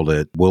 It's held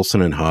at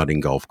Wilson and Harding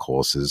golf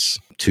courses,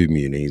 2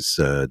 munis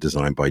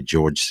designed by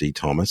George C.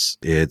 Thomas.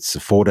 It's a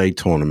 4-day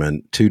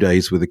tournament, 2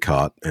 days with a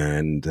cut.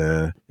 And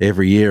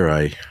every year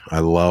I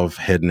love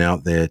heading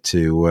out there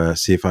to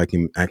see if I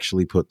can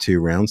actually put 2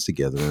 rounds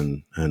together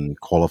and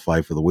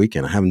qualify for the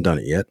weekend. I haven't done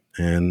it yet,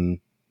 and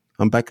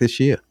I'm back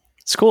this year.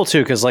 It's cool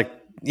too, because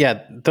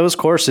those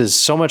courses,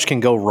 so much can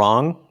go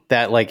wrong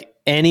that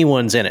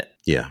anyone's in it.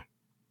 Yeah.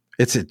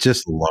 It's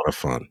just a lot of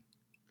fun.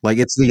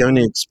 It's the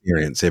only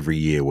experience every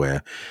year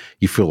where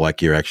you feel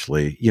like you're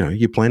actually,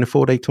 you're playing a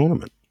 4-day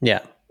tournament. Yeah.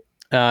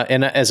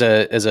 And as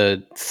a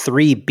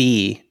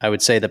 3B, I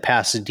would say the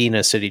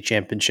Pasadena City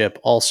Championship,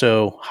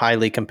 also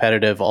highly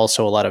competitive,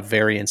 also a lot of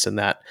variance in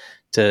that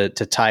to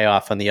tie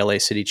off on the LA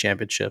City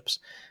Championships.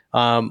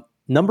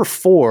 Number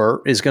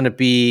 4 is going to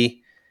be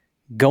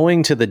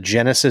going to the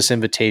Genesis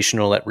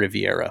Invitational at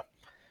Riviera.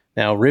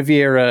 Now,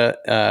 Riviera,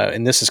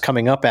 and this is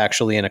coming up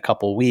actually in a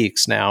couple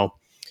weeks now,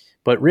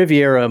 but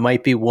Riviera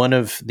might be one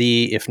of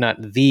the, if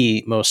not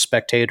the most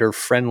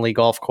spectator-friendly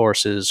golf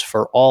courses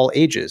for all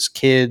ages,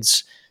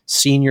 kids,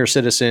 senior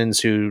citizens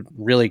who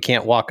really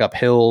can't walk up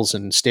hills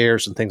and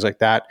stairs and things like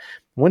that.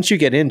 Once you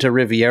get into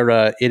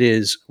Riviera, it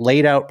is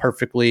laid out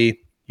perfectly.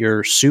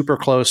 You're super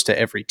close to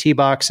every tee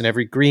box and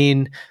every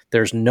green.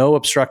 There's no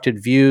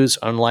obstructed views,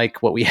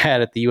 unlike what we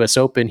had at the U.S.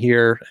 Open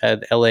here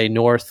at LA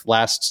North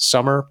last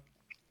summer.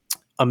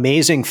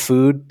 Amazing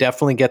food.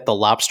 Definitely get the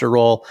lobster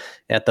roll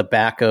at the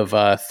back of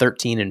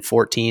 13 and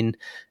 14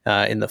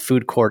 in the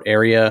food court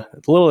area.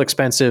 A little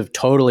expensive,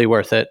 totally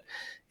worth it.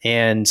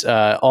 And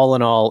all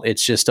in all,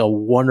 it's just a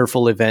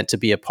wonderful event to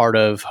be a part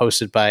of,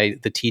 hosted by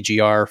the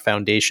TGR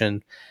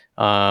Foundation.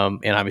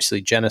 And obviously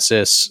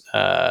Genesis.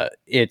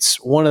 It's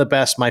one of the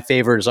best. My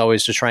favorite is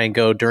always to try and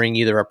go during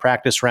either a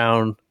practice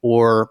round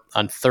or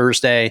on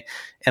Thursday.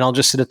 And I'll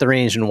just sit at the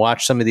range and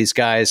watch some of these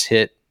guys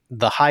hit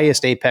the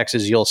highest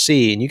apexes you'll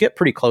see. And you get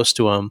pretty close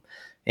to them.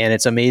 And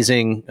it's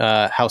amazing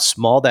how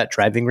small that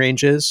driving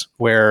range is,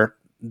 where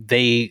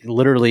they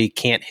literally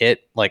can't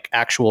hit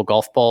actual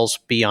golf balls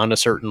beyond a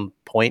certain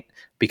point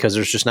because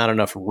there's just not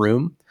enough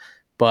room.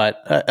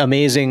 But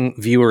amazing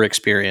viewer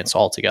experience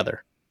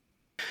altogether.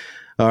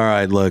 All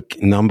right,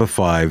 look, number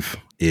 5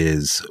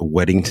 is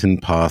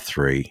Weddington Par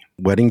 3.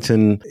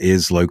 Weddington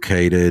is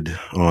located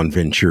on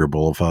Ventura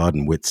Boulevard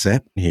and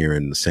Whitsett here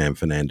in the San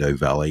Fernando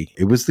Valley.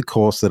 It was the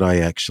course that I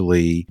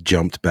actually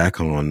jumped back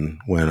on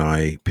when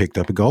I picked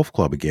up a golf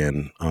club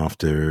again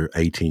after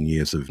 18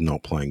 years of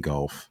not playing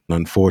golf.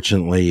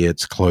 Unfortunately,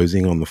 it's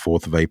closing on the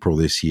 4th of April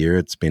this year.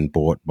 It's been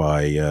bought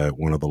by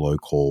one of the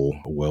local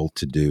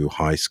well-to-do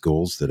high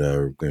schools that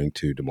are going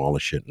to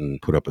demolish it and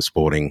put up a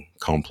sporting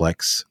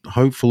complex.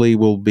 Hopefully,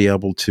 we'll be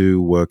able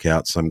to work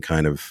out some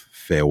kind of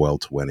farewell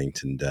to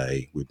Weddington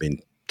Day. We've been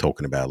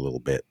talking about a little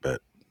bit,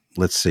 but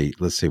let's see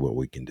what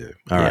we can do.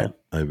 All right,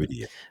 over to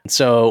you.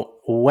 So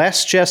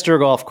Westchester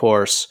Golf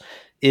Course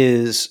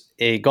is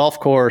a golf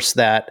course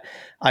that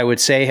I would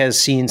say has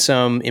seen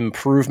some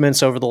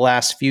improvements over the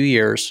last few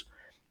years.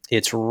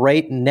 It's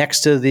right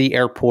next to the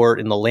airport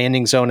in the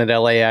landing zone at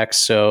LAX.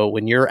 So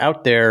when you're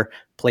out there,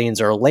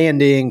 planes are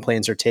landing,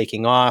 planes are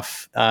taking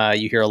off.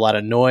 You hear a lot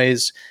of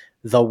noise.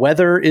 The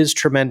weather is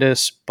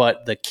tremendous,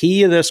 but the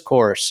key of this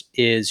course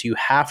is you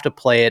have to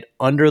play it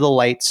under the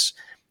lights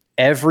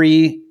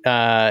every,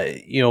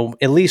 at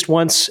least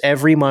once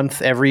every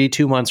month, every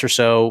 2 months or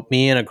so.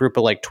 Me and a group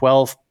of like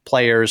 12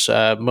 players,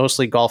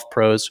 mostly golf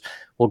pros,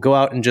 will go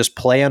out and just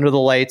play under the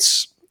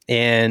lights.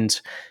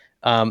 And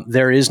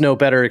there is no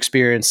better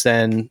experience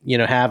than,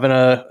 having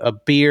a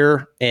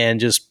beer and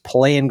just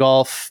playing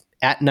golf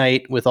at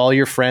night with all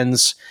your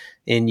friends.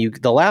 And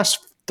the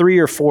last 3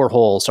 or 4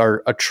 holes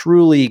are a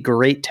truly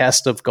great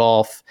test of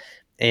golf.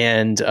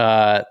 And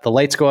the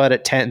lights go out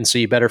at 10, so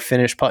you better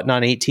finish putting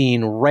on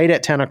 18 right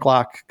at 10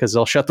 o'clock because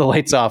they'll shut the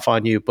lights off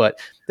on you. But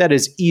that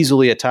is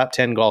easily a top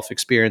 10 golf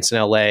experience in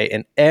LA,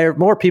 and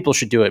more people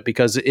should do it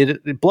because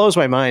it blows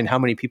my mind how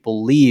many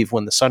people leave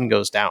when the sun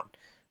goes down.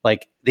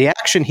 Like, the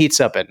action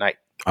heats up at night.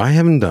 I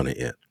haven't done it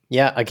yet.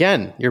 Yeah,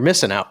 again, you're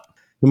missing out.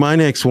 My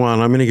next one,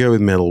 I'm going to go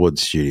with Metalwood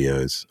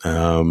Studios.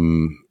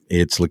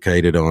 It's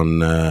located on,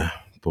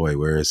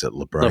 where is it?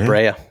 La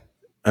Brea.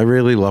 I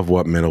really love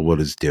what Metalwood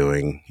is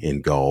doing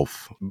in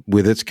golf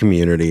with its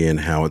community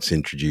and how it's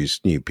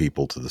introduced new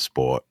people to the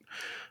sport.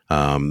 They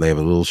have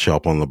a little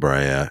shop on La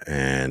Brea,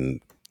 and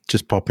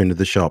just pop into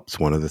the shop. It's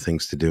one of the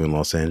things to do in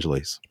Los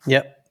Angeles.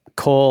 Yep.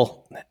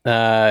 Cole,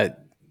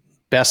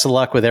 best of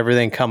luck with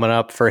everything coming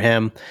up for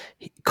him.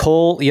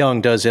 Cole Young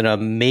does an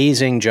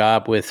amazing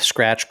job with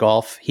scratch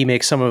golf. He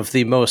makes some of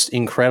the most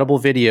incredible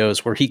videos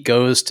where he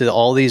goes to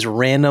all these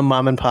random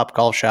mom and pop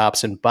golf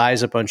shops and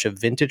buys a bunch of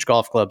vintage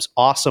golf clubs,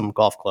 awesome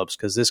golf clubs,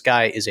 because this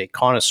guy is a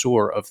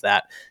connoisseur of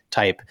that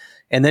type,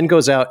 and then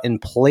goes out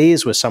and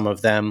plays with some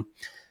of them.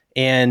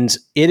 And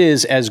it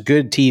is as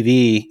good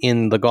TV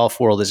in the golf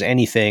world as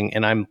anything.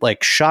 And I'm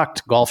like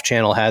shocked Golf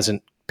Channel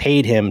hasn't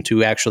paid him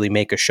to actually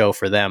make a show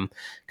for them,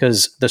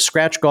 because the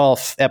scratch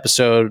golf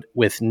episode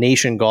with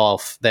Nation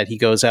Golf that he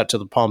goes out to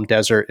the Palm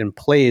Desert and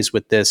plays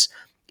with this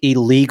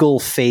illegal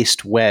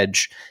faced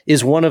wedge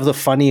is one of the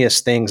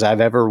funniest things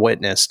I've ever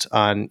witnessed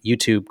on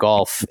YouTube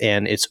golf.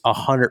 And it's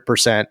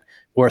 100%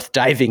 worth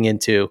diving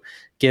into.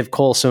 Give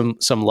Cole some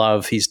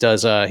love. He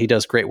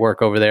does great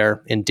work over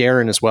there, and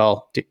Darren as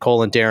well.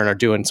 Cole and Darren are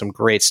doing some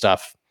great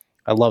stuff.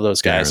 I love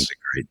those guys.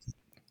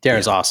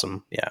 Darren's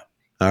awesome. Yeah.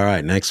 All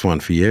right, next one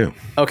for you.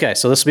 Okay,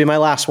 so this will be my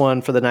last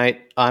one for the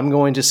night. I'm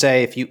going to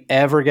say, if you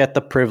ever get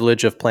the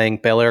privilege of playing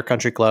Bel Air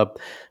Country Club,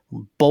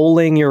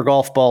 bowling your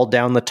golf ball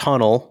down the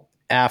tunnel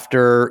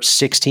after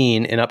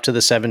 16 and up to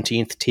the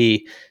 17th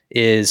tee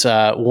is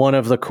one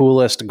of the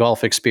coolest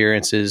golf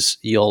experiences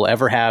you'll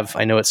ever have.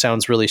 I know it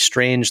sounds really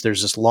strange.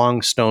 There's this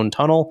long stone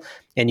tunnel,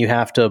 and you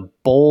have to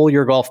bowl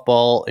your golf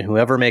ball, and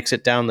whoever makes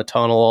it down the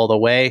tunnel all the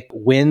way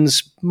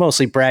wins,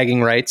 mostly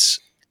bragging rights.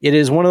 It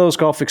is one of those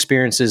golf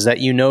experiences that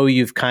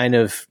you've kind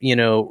of,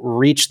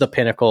 reached the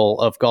pinnacle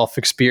of golf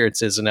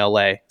experiences in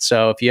LA.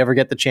 So if you ever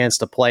get the chance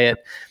to play it,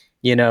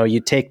 you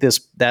take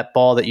that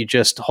ball that you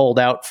just hold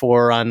out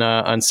for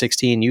on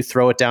 16, you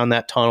throw it down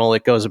that tunnel.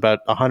 It goes about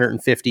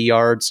 150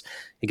 yards.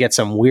 You get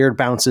some weird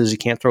bounces. You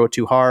can't throw it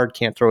too hard,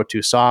 can't throw it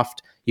too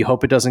soft. You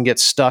hope it doesn't get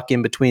stuck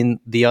in between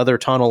the other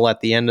tunnel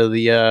at the end of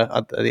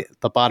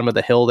the bottom of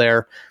the hill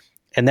there.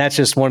 And that's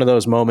just one of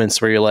those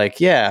moments where you're like,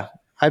 yeah,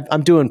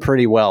 I'm doing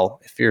pretty well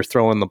if you're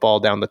throwing the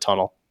ball down the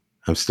tunnel.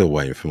 I'm still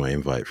waiting for my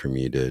invite from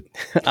you, dude.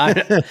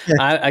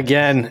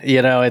 Again,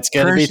 it's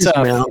going to be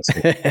tough.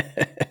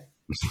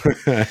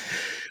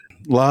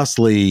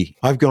 Lastly,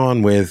 I've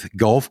gone with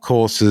golf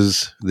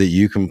courses that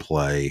you can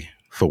play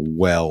for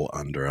well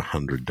under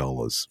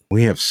 $100.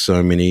 We have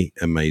so many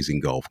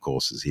amazing golf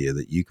courses here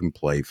that you can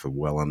play for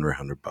well under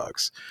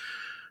 $100.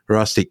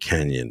 Rustic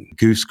Canyon,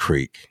 Goose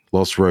Creek,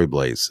 Los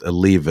Robles,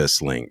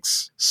 Olivas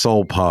Links,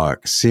 Sol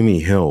Park, Simi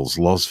Hills,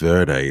 Los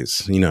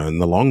Verdes,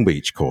 and the Long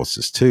Beach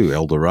courses too,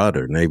 El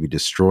Dorado, Navy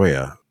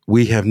Destroyer.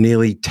 We have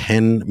nearly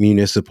 10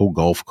 municipal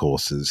golf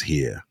courses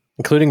here.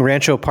 Including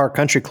Rancho Park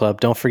Country Club.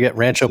 Don't forget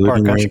Rancho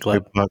Park Country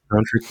Club.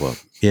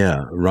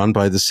 Yeah, run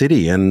by the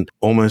city. And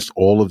almost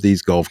all of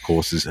these golf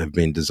courses have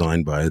been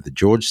designed by either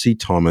George C.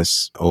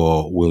 Thomas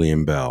or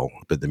William Bell.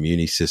 But the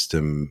Muni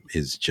system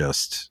is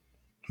just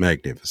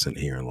magnificent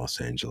here in Los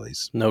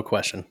Angeles. No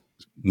question.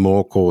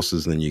 More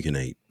courses than you can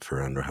eat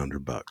for under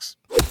 $100.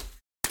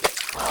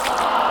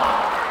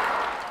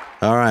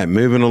 All right,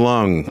 moving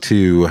along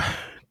to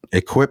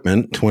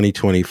equipment,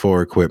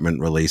 2024 equipment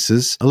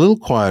releases. A little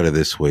quieter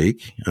this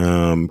week.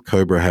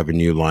 Cobra have a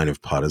new line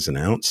of putters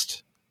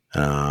announced,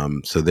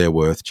 so they're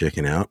worth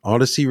checking out.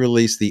 Odyssey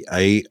released the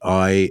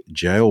AI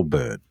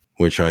Jailbird,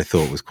 which I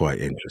thought was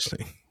quite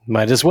interesting.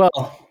 Might as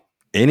well.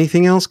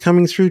 Anything else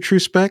coming through True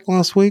Spec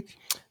last week?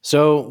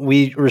 So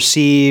we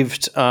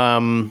received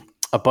a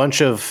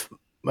bunch of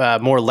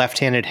more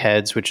left-handed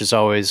heads, which is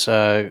always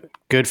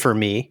good for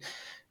me.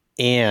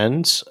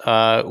 And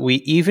we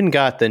even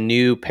got the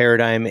new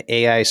Paradigm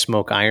AI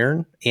Smoke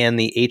Iron and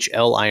the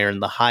HL Iron,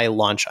 the High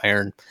Launch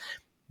Iron.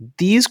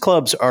 These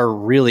clubs are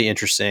really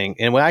interesting.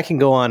 And I can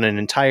go on an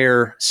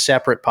entire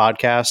separate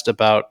podcast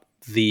about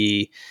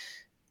why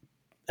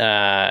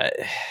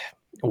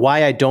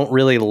I don't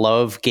really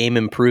love game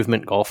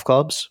improvement golf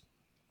clubs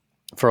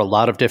for a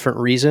lot of different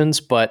reasons,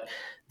 but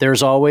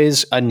there's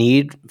always a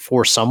need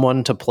for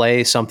someone to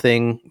play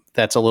something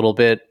that's a little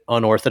bit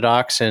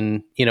unorthodox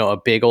and, a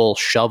big old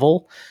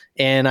shovel.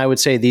 And I would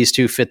say these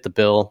two fit the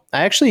bill.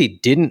 I actually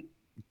didn't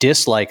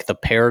dislike the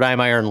Paradigm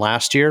iron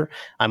last year.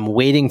 I'm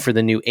waiting for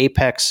the new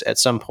Apex at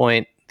some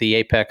point. The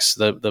Apex,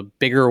 the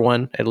bigger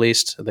one, at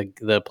least,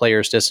 the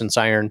player's distance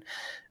iron.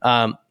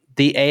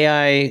 The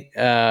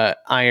AI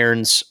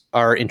irons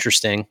are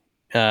interesting.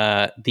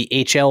 The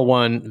HL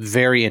one,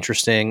 very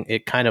interesting.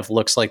 It kind of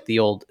looks like the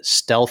old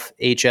Stealth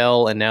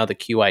HL and now the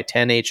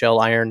QI10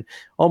 HL iron.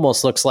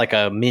 Almost looks like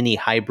a mini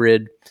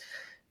hybrid.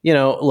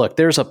 Look,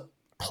 there's a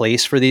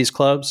place for these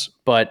clubs,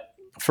 but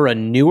for a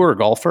newer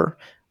golfer,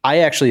 I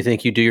actually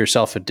think you do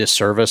yourself a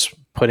disservice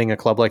putting a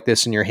club like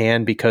this in your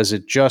hand, because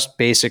it just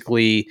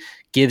basically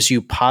gives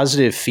you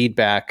positive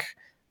feedback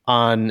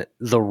on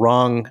the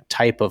wrong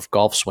type of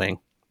golf swing.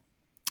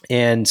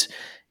 And,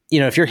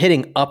 if you're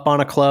hitting up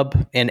on a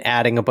club and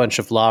adding a bunch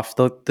of loft,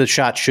 the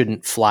shot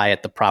shouldn't fly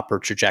at the proper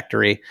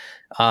trajectory.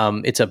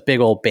 It's a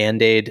big old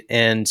Band-Aid.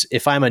 And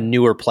if I'm a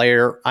newer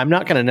player, I'm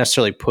not going to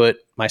necessarily put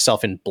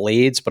myself in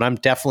blades, but I'm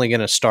definitely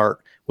going to start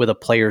with a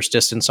player's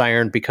distance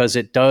iron, because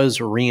it does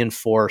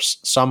reinforce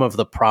some of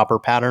the proper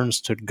patterns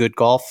to good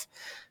golf.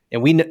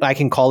 And I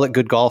can call it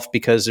good golf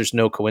because there's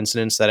no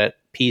coincidence that at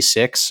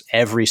P6,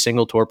 every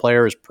single tour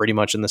player is pretty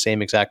much in the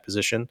same exact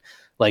position.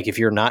 Like, if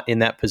you're not in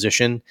that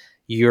position,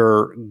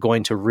 you're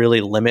going to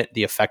really limit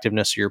the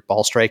effectiveness of your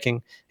ball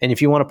striking. And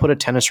if you want to put a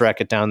tennis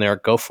racket down there,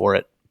 go for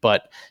it.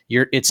 But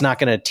it's not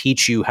going to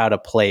teach you how to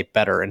play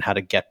better and how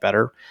to get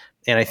better.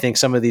 And I think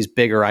some of these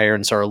bigger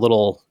irons are a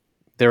little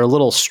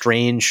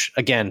strange.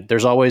 Again,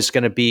 there's always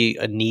going to be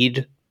a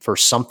need for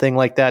something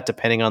like that,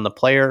 depending on the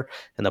player.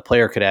 And the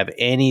player could have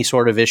any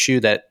sort of issue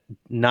that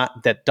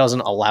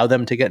doesn't allow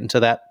them to get into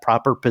that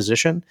proper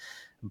position.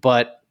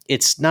 But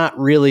it's not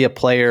really a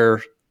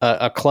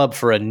club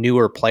for a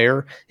newer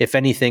player. If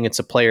anything, it's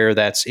a player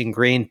that's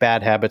ingrained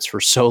bad habits for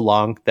so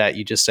long that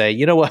you just say,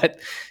 you know what,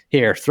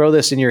 here, throw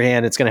this in your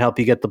hand. It's going to help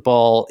you get the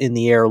ball in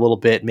the air a little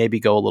bit, maybe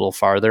go a little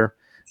farther.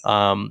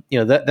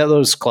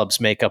 Those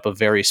clubs make up a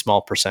very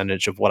small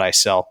percentage of what I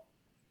sell.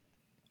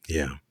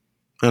 Yeah,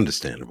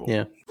 understandable.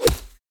 Yeah.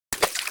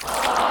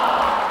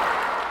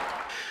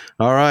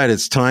 All right,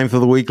 it's time for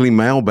the weekly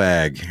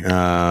mailbag,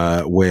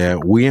 where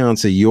we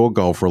answer your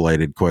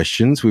golf-related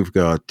questions. We've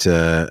got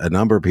a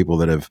number of people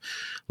that have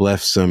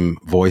left some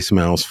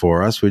voicemails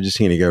for us. We're just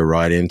going to go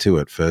right into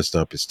it. First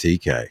up is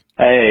TK.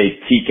 Hey,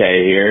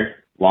 TK here,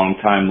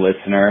 longtime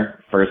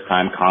listener,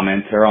 first-time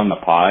commenter on the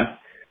pod.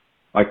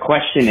 My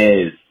question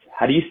is,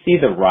 how do you see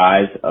the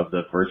rise of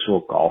the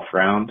virtual golf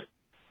round,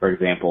 for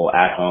example,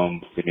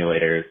 at-home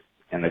simulators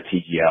and the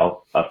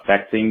TGL,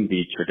 affecting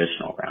the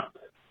traditional round?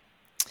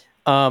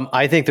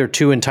 I think they're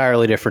two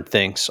entirely different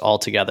things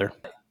altogether.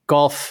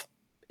 Golf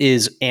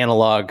is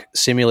analog.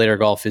 Simulator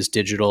golf is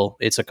digital.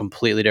 It's a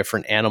completely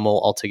different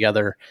animal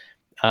altogether.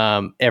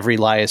 Every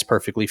lie is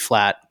perfectly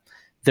flat.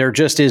 There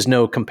just is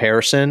no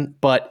comparison,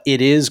 but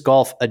it is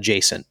golf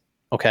adjacent.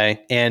 Okay.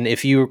 And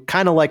if you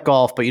kind of like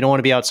golf, but you don't want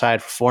to be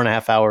outside for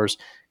 4.5 hours,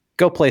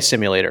 go play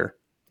simulator.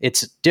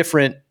 It's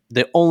different.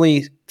 The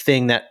only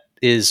thing that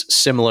is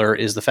similar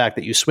is the fact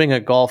that you swing a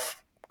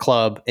golf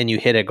club and you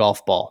hit a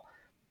golf ball.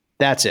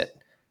 That's it.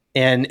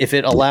 And if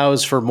it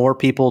allows for more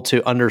people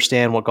to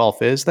understand what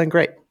golf is, then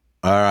great.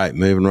 All right,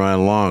 moving right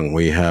along,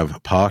 we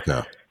have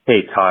Parker.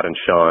 Hey, Todd and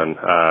Sean.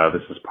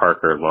 This is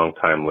Parker,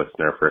 longtime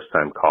listener,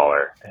 first-time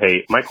caller.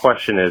 Hey, my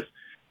question is,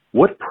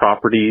 what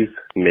properties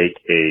make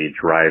a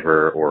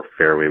driver or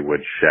fairway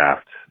wood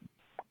shaft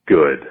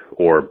good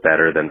or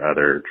better than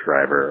other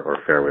driver or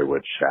fairway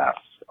wood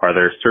shafts? Are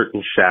there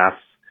certain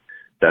shafts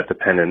that,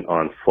 dependent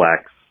on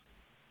flex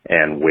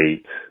and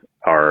weight,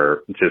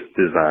 are just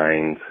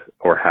designed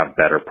or have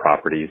better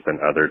properties than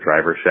other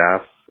driver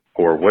shafts?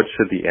 Or what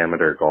should the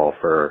amateur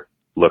golfer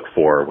look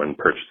for when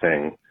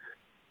purchasing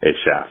a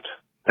shaft?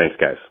 Thanks,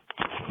 guys.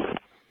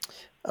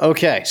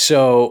 Okay,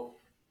 so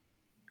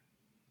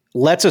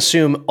let's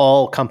assume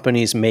all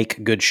companies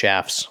make good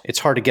shafts. It's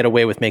hard to get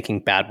away with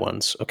making bad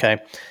ones, okay?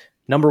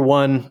 Number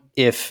one,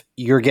 if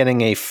you're getting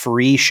a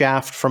free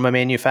shaft from a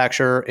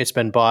manufacturer, it's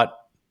been bought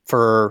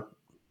for,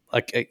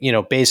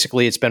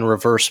 basically it's been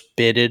reverse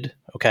bidded,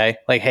 okay?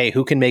 Like, hey,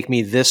 who can make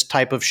me this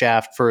type of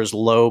shaft for as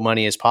low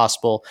money as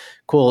possible?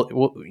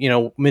 Cool.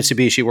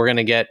 Mitsubishi, we're going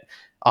to get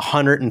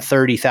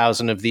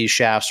 130,000 of these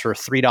shafts for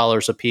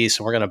 $3 a piece,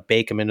 and we're going to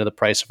bake them into the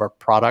price of our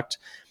product.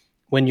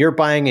 When you're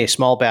buying a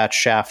small batch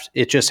shaft,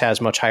 it just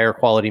has much higher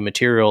quality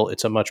material.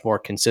 It's a much more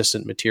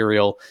consistent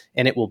material,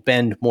 and it will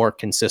bend more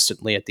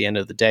consistently at the end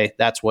of the day.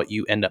 That's what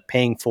you end up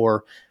paying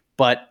for.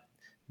 But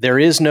there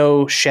is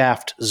no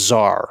shaft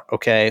czar,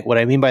 okay? What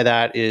I mean by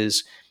that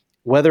is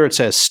whether it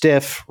says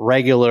stiff,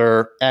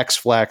 regular,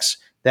 X-Flex,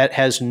 that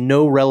has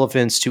no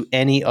relevance to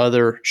any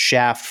other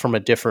shaft from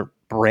a different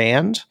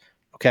brand,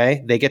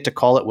 okay? They get to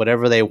call it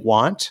whatever they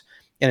want.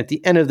 And at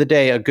the end of the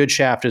day, a good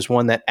shaft is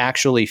one that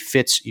actually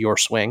fits your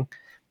swing.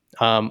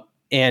 And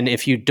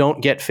if you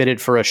don't get fitted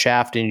for a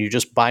shaft and you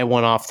just buy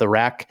one off the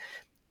rack,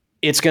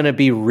 it's going to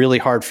be really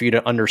hard for you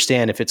to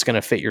understand if it's going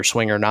to fit your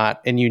swing or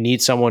not. And you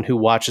need someone who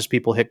watches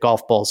people hit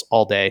golf balls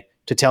all day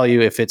to tell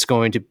you if it's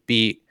going to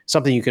be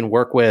something you can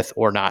work with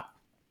or not.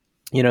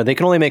 They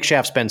can only make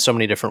shafts bend so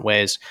many different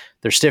ways.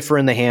 They're stiffer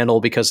in the handle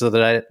because of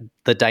the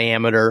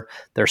diameter.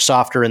 They're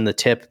softer in the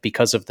tip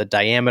because of the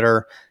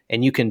diameter.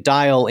 And you can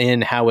dial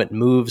in how it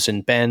moves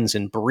and bends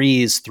and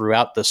breathes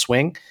throughout the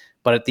swing.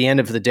 But at the end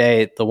of the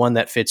day, the one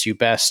that fits you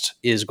best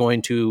is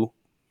going to,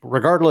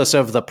 regardless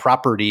of the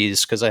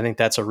properties, because I think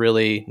that's a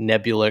really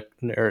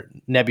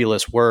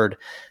nebulous word,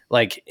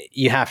 like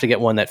you have to get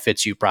one that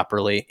fits you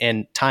properly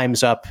and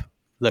times up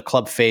the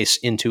club face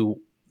into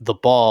the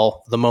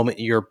ball the moment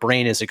your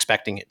brain is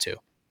expecting it to.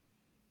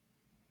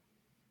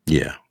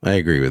 Yeah, I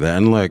agree with that.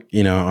 And like,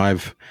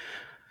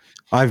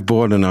 I've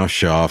bought enough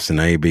shafts and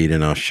A-B'd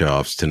enough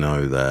shafts to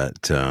know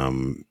that,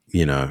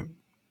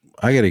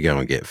 I got to go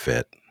and get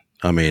fit.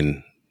 I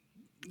mean,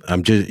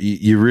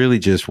 you're really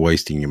just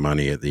wasting your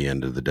money at the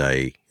end of the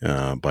day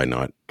by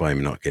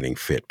not getting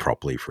fit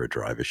properly for a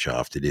driver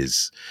shaft. It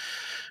is,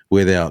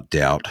 without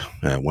doubt,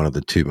 one of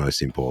the two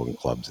most important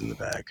clubs in the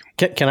bag.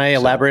 Can I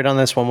elaborate on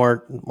this one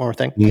more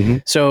thing? Mm-hmm.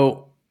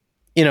 So,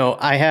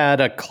 I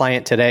had a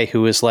client today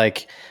who was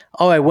like,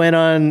 "Oh, I went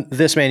on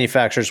this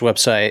manufacturer's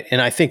website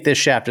and I think this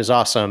shaft is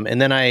awesome.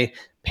 And then I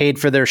paid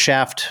for their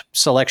shaft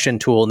selection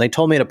tool and they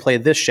told me to play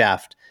this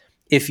shaft."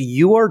 If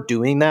you are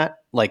doing that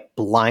like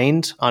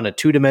blind on a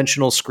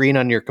 2-dimensional screen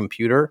on your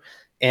computer,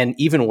 and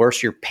even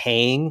worse, you're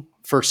paying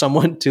for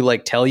someone to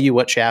like tell you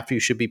what shaft you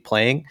should be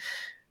playing,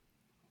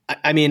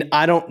 I mean,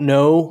 I don't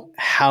know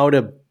how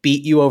to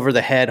beat you over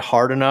the head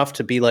hard enough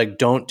to be like,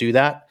 don't do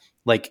that.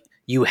 Like,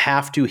 you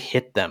have to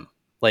hit them.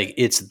 Like,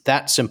 it's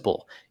that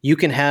simple. You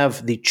can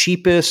have the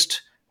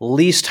cheapest,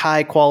 least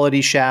high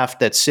quality shaft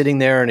that's sitting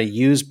there in a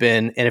used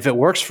bin. And if it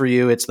works for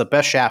you, it's the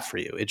best shaft for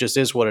you. It just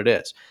is what it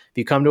is. If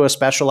you come to a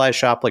specialized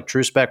shop like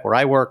TrueSpec where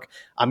I work,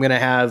 I'm going to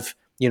have,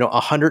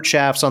 100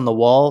 shafts on the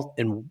wall,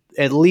 and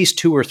at least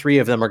 2 or 3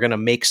 of them are going to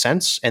make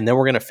sense. And then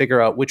we're going to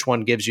figure out which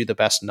one gives you the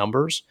best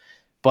numbers.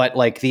 But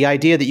like the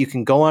idea that you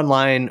can go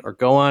online or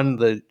go on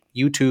the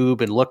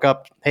YouTube and look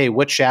up, hey,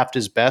 what shaft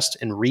is best,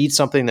 and read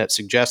something that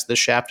suggests this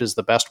shaft is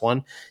the best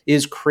one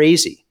is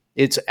crazy.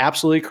 It's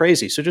absolutely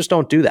crazy. So just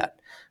don't do that.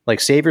 Like,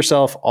 save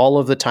yourself all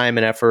of the time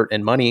and effort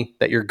and money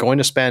that you're going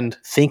to spend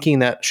thinking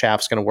that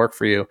shaft's going to work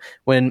for you,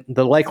 when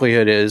the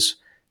likelihood is,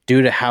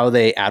 due to how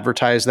they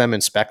advertise them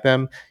and spec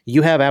them,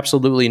 you have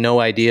absolutely no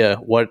idea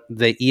what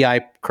the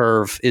EI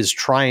curve is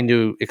trying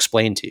to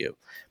explain to you.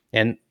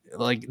 And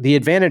like, the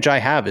advantage I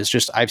have is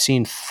just I've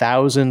seen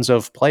thousands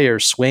of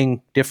players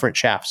swing different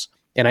shafts,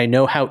 and I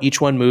know how each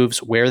one moves,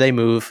 where they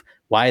move,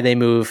 why they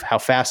move, how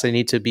fast they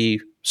need to be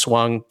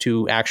swung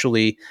to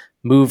actually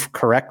move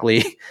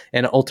correctly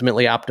and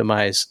ultimately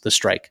optimize the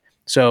strike.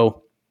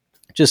 So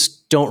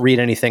just don't read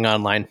anything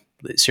online.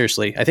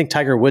 Seriously. I think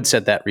Tiger Woods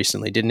said that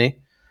recently, didn't he?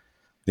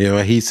 Yeah,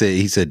 well, he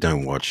said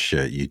don't watch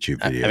YouTube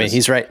videos. I mean,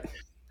 he's right.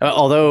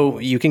 Although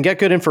you can get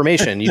good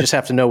information, you just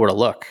have to know where to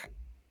look.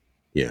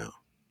 Yeah.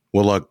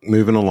 Well, look,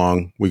 moving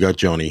along, we got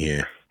Johnny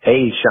here.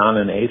 Hey, Sean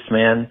and Ace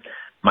Man.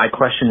 My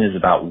question is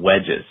about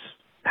wedges.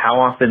 How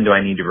often do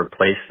I need to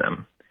replace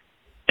them?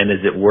 And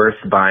is it worth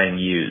buying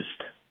used?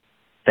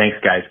 Thanks,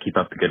 guys. Keep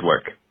up the good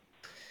work.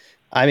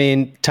 I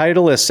mean,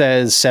 Titleist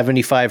says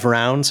 75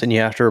 rounds and you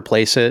have to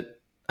replace it.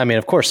 I mean,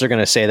 of course they're going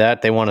to say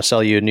that. They want to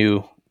sell you a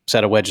new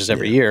set of wedges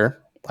every year.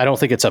 I don't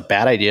think it's a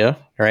bad idea,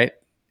 right?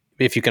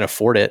 If you can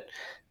afford it.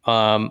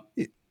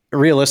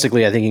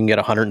 Realistically, I think you can get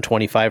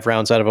 125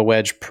 rounds out of a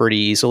wedge pretty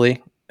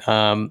easily.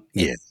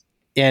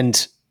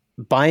 And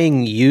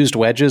buying used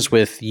wedges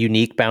with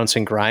unique bounce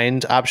and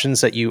grind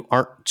options that you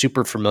aren't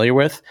super familiar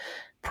with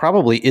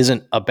probably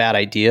isn't a bad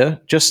idea,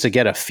 just to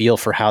get a feel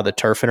for how the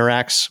turf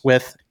interacts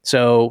with.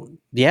 So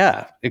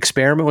yeah,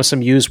 experiment with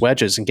some used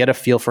wedges and get a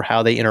feel for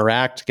how they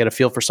interact, get a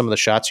feel for some of the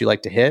shots you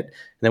like to hit. And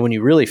then when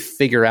you really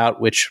figure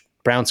out which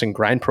bounce and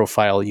grind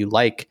profile you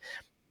like,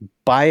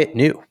 buy it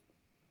new.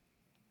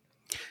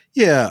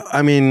 Yeah,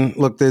 I mean,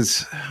 look,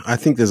 I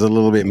think there's a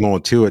little bit more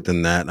to it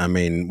than that. I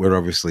mean, we're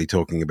obviously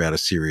talking about a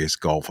serious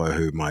golfer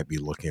who might be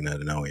looking at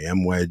an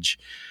OEM wedge.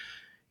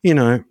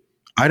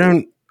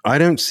 I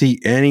don't see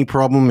any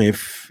problem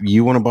if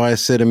you want to buy a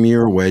set of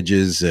Miura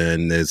wedges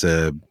and there's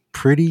a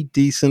pretty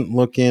decent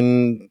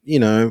looking,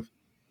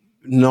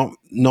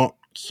 not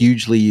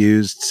hugely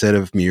used set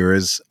of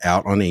Miuras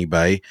out on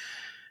eBay,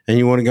 and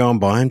you want to go and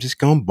buy them, just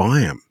go and buy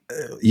them.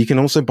 You can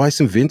also buy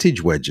some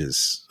vintage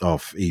wedges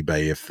off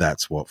eBay if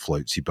that's what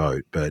floats your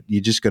boat. But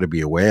you just got to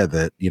be aware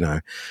that,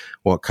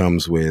 what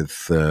comes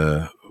with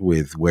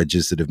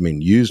wedges that have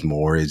been used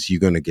more is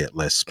you're going to get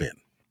less spin.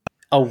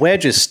 A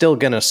wedge is still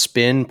going to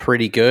spin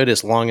pretty good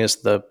as long as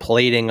the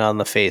plating on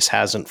the face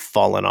hasn't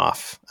fallen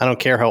off. I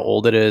don't care how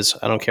old it is.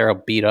 I don't care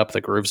how beat up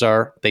the grooves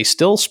are. They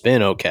still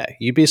spin okay.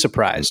 You'd be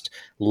surprised.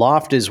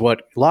 Loft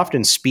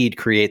and speed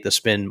create the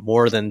spin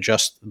more than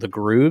just the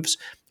grooves.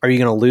 Are you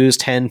going to lose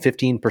 10,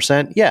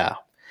 15%? Yeah.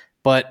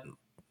 But,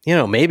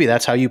 maybe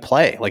that's how you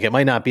play. Like, it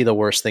might not be the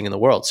worst thing in the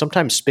world.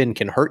 Sometimes spin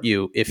can hurt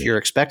you if you're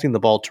expecting the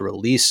ball to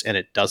release and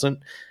it doesn't.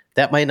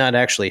 That might not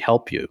actually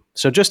help you.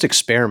 So just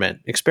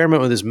experiment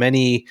with as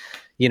many,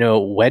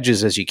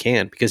 wedges as you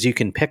can, because you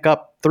can pick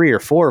up 3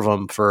 or 4 of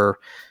them for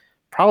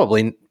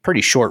probably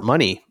pretty short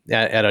money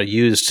at a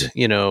used,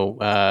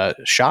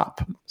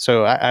 shop.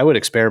 So I would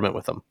experiment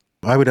with them.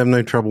 I would have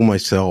no trouble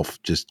myself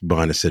just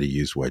buying a set of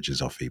used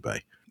wedges off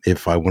eBay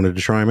if I wanted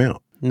to try them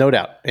out. No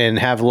doubt. And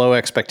have low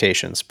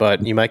expectations,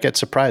 but you might get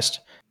surprised.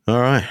 All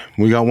right.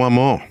 We got one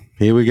more.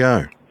 Here we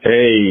go.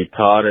 Hey,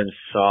 Todd and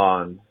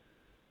Sean.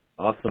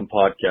 Awesome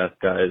podcast,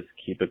 guys.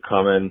 Keep it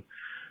coming.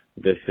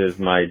 This is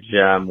my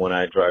jam when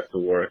I drive to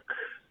work,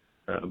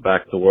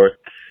 back to work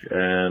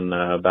and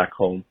back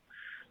home.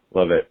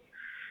 Love it.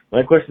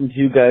 My question to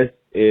you guys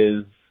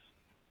is,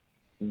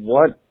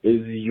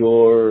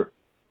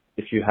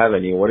 if you have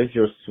any, what is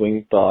your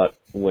swing thought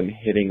when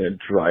hitting a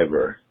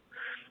driver?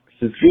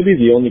 It's really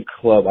the only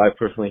club I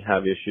personally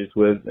have issues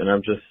with, and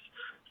I'm just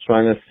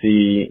trying to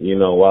see,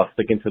 while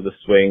sticking to the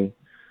swing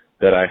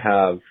that I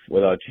have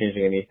without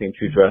changing anything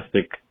too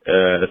drastic.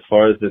 As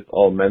far as it's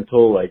all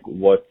mental, like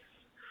what's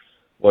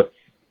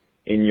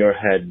in your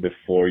head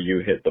before you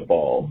hit the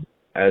ball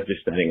as you're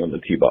standing on the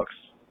tee box?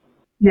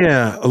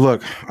 Yeah,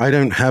 look, I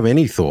don't have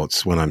any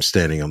thoughts when I'm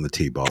standing on the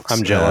tee box.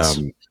 I'm jealous.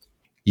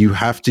 You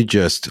have to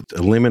just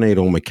eliminate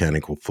all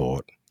mechanical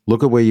thought.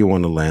 Look at where you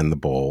want to land the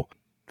ball,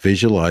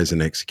 visualize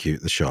and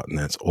execute the shot, and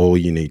that's all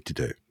you need to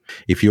do.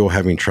 If you're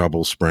having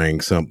trouble spraying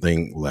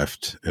something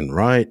left and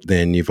right,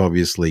 then you've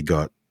obviously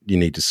you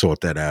need to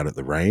sort that out at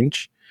the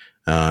range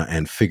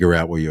and figure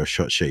out where your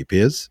shot shape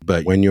is.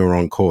 But when you're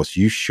on course,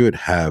 you should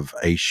have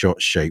a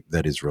shot shape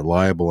that is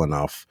reliable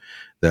enough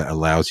that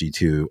allows you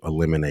to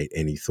eliminate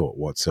any thought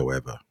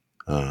whatsoever,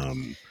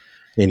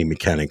 any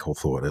mechanical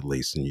thought at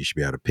least, and you should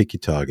be able to pick your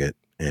target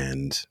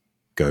and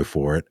go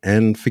for it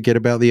and forget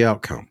about the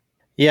outcome.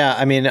 Yeah,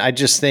 I mean, I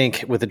just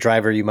think with a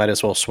driver, you might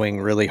as well swing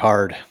really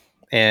hard.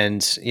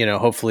 And,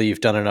 hopefully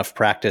you've done enough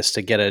practice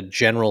to get a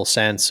general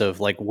sense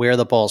of like where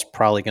the ball's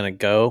probably going to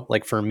go.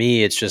 Like for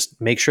me, it's just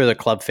make sure the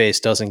club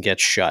face doesn't get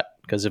shut.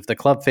 Because if the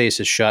club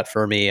face is shut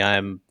for me,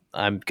 I'm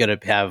going to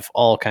have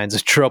all kinds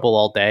of trouble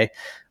all day.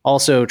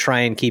 Also, try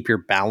and keep your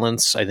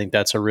balance. I think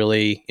that's a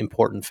really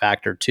important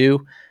factor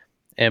too.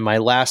 And my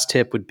last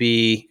tip would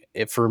be,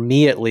 for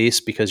me at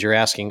least, because you're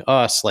asking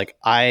us, like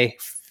I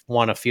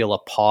want to feel a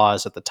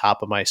pause at the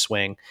top of my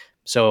swing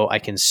so I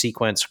can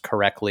sequence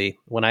correctly.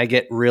 When I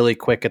get really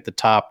quick at the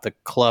top, the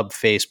club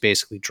face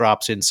basically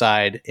drops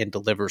inside and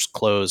delivers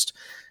closed.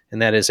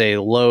 And that is a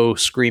low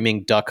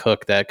screaming duck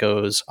hook that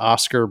goes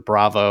Oscar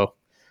Bravo.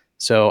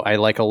 So I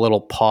like a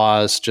little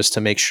pause just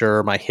to make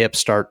sure my hips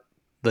start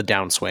the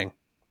downswing.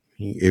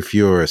 If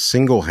you're a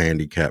single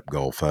handicap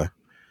golfer,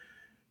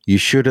 you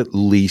should at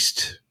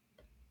least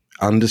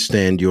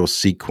understand your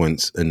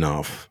sequence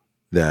enough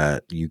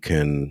that you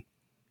can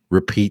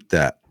repeat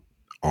that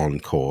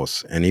on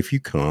course. And if you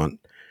can't,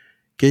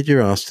 get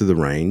your ass to the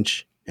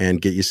range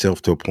and get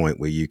yourself to a point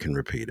where you can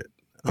repeat it.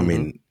 I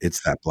mean,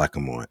 it's that black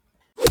and white.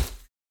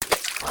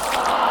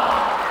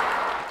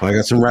 I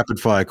got some rapid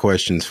fire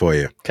questions for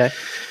you. Okay.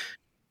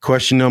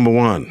 Question number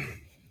 1.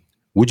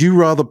 Would you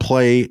rather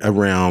play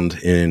around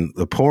in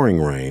the pouring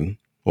rain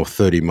or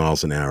 30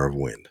 miles an hour of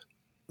wind?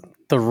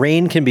 The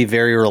rain can be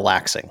very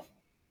relaxing.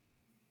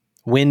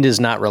 Wind is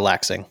not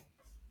relaxing.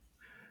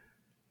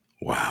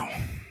 Wow.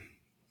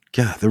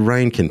 God, the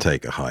rain can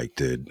take a hike,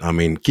 dude. I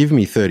mean, give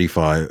me 30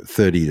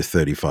 to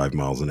 35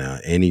 miles an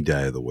hour any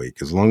day of the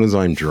week. As long as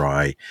I'm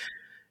dry,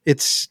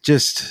 it's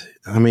just,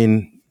 I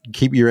mean,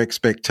 keep your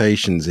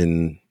expectations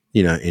in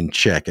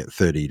check at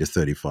 30 to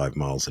 35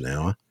 miles an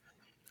hour.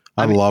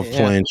 I love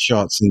playing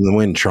shots in the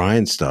wind,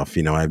 trying stuff.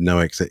 I have no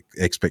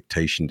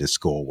expectation to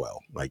score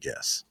well, I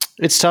guess.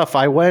 It's tough.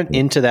 I went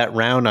into that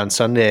round on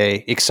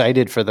Sunday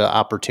excited for the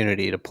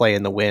opportunity to play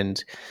in the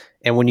wind.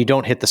 And when you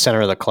don't hit the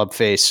center of the club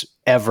face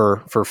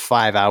ever for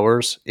 5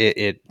 hours,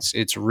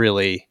 it's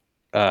really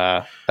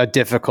a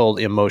difficult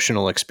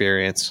emotional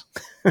experience.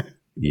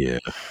 Yeah.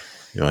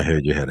 I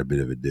heard you had a bit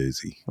of a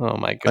doozy. Oh,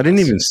 my goodness. I didn't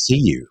even see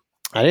you.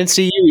 I didn't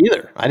see you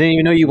either. I didn't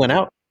even know you went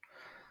out.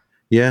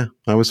 Yeah,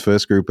 I was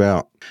first group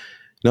out.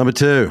 Number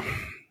 2,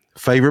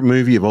 favorite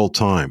movie of all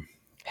time?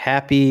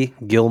 Happy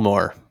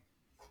Gilmore.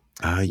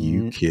 Are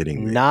you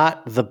kidding me?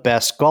 Not the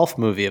best golf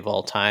movie of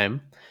all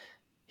time.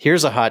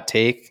 Here's a hot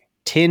take.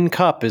 Tin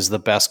Cup is the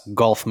best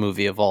golf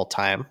movie of all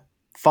time,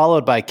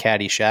 followed by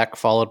Caddyshack,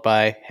 followed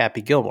by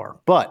Happy Gilmore.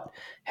 But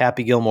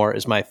Happy Gilmore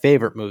is my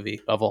favorite movie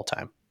of all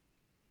time.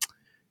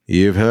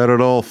 You've heard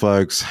it all,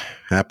 folks.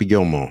 Happy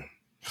Gilmore,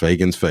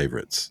 Fagan's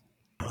favorites.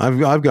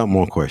 I've got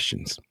more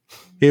questions.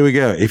 Here we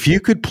go. If you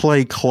could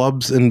play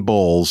clubs and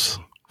balls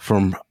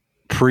from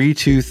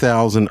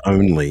pre-2000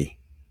 only,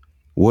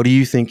 what do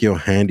you think your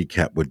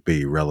handicap would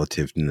be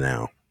relative to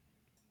now?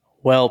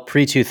 Well,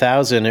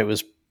 pre-2000, it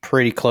was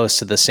pretty close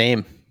to the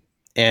same.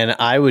 And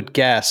I would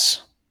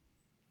guess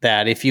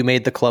that if you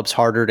made the clubs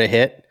harder to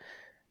hit,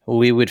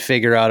 we would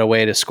figure out a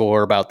way to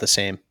score about the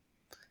same.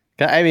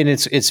 I mean,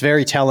 it's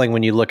very telling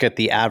when you look at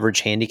the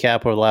average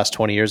handicap over the last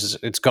 20 years.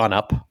 It's gone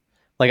up.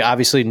 Like,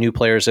 obviously, new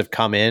players have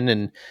come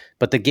in,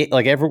 but the game,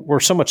 like, we're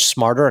so much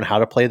smarter on how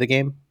to play the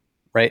game,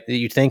 right?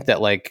 You'd think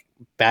that like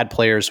bad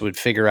players would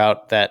figure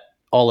out that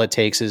all it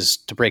takes is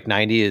to break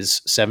 90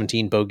 is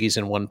 17 bogeys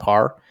and 1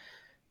 par.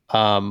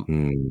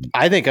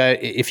 I think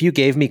if you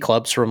gave me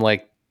clubs from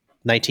like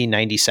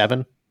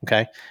 1997,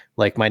 okay,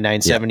 like my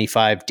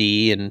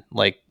 975D and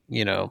like,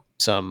 you know,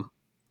 some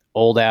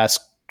old ass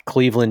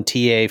Cleveland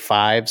TA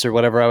 5s or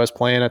whatever I was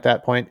playing at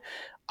that point,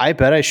 I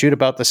bet I shoot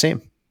about the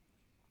same.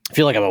 I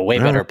feel like I'm a way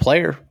better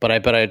player, but I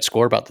bet I'd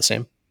score about the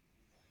same.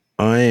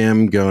 I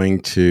am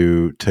going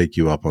to take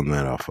you up on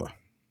that offer.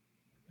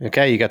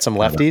 Okay, you got some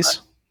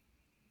lefties?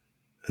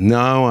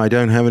 No, I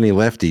don't have any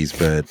lefties,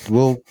 but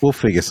we'll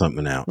figure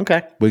something out.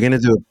 Okay. We're going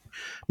to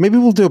maybe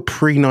we'll do a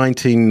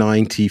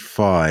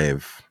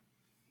pre-1995.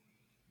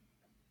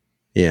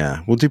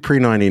 Yeah, we'll do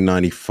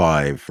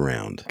pre-1995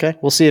 round. Okay,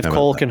 we'll see if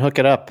Cole can hook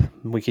it up.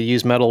 We could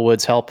use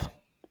Metalwood's help.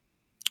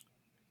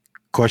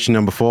 Question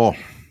number 4.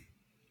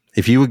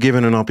 If you were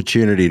given an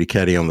opportunity to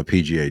caddy on the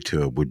PGA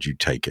Tour, would you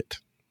take it?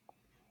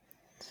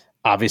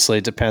 Obviously,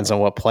 it depends on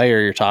what player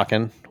you're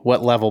talking.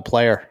 What level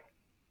player?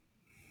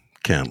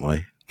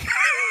 Cantlay.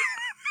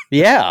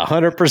 Yeah,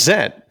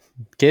 100%.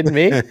 Kidding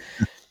me?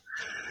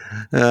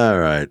 All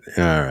right.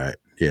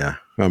 Yeah.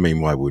 I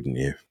mean, why wouldn't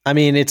you? I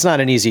mean, it's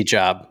not an easy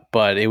job,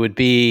 but it would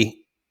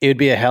be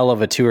a hell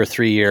of a 2 or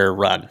 3 year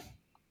run.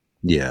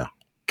 Yeah.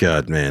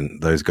 God, man,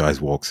 those guys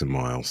walk some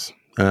miles.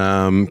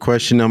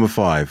 Question number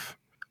 5.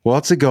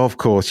 What's a golf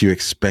course you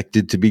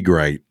expected to be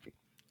great,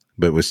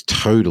 but was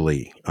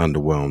totally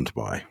underwhelmed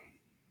by?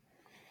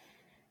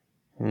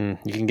 You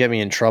can get me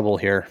in trouble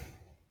here.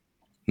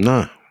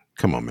 No.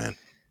 Come on, man.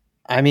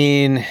 I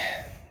mean...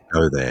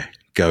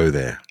 Go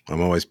there.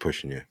 I'm always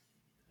pushing you.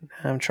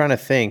 I'm trying to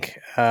think.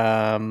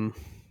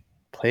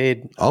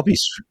 Played. I'll be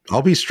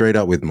straight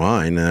up with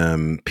mine.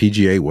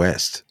 PGA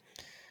West.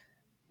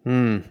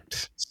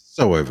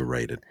 So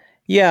overrated.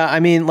 Yeah, I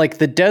mean, like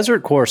the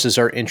desert courses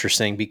are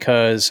interesting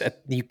because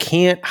you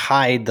can't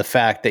hide the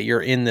fact that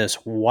you're in this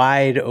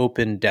wide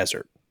open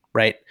desert,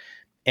 right?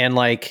 And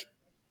like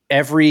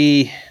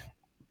every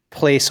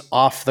place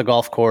off the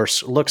golf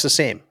course looks the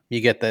same.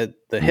 You get the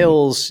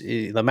hills,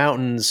 the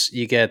mountains.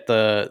 You get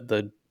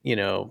the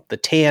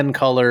tan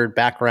colored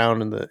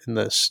background in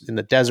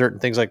the desert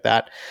and things like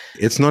that.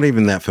 It's not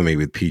even that for me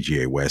with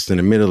PGA West, and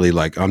admittedly,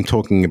 like I'm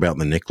talking about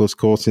the Nicklaus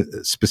course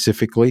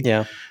specifically.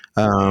 Yeah,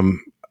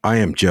 I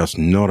am just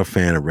not a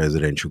fan of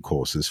residential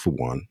courses for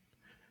one,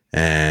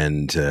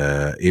 and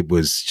it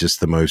was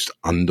just the most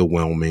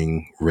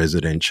underwhelming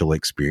residential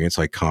experience.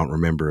 I can't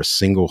remember a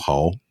single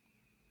hole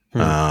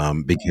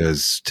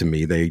because to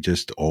me they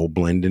just all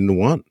blend into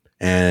one.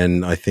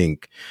 And I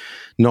think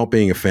not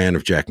being a fan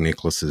of Jack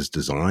Nicklaus's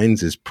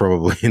designs is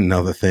probably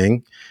another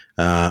thing.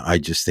 I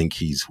just think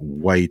he's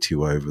way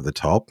too over the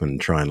top and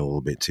trying a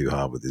little bit too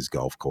hard with his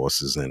golf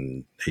courses,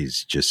 and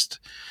he's just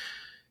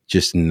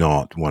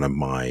not one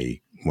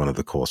of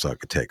the course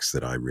architects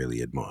that I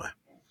really admire.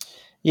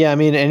 Yeah, I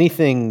mean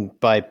anything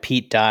by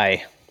Pete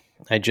Dye,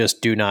 I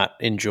just do not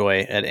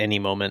enjoy at any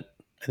moment.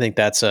 I think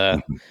that's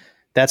an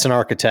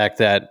architect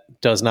that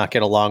does not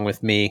get along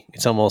with me.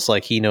 It's almost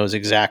like he knows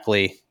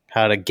exactly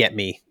how to get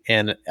me,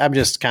 and I'm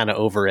just kind of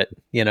over it,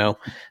 you know.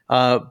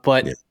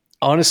 But yeah.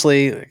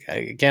 Honestly,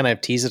 again, I've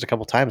teased it a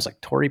couple times.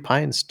 Like Torrey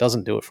Pines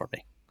doesn't do it for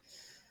me.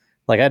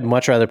 Like I'd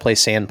much rather play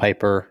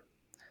Sandpiper,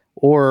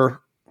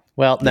 or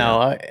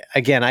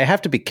I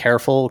have to be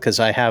careful because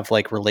I have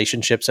like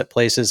relationships at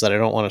places that I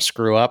don't want to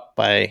screw up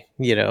by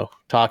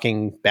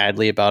talking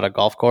badly about a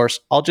golf course.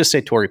 I'll just say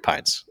Torrey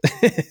Pines.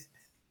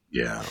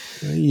 Yeah.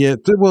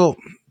 Well,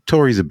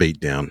 Torrey's a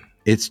beatdown.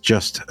 It's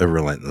just a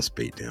relentless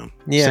beatdown.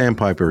 Yeah.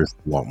 Sandpiper is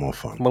a lot more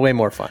fun. Way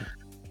more fun.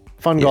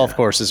 Golf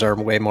courses are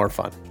way more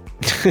fun.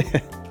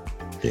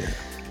 Yeah.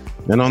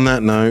 And on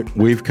that note,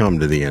 we've come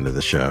to the end of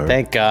the show.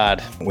 Thank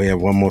God. We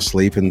have one more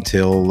sleep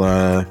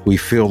until we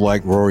feel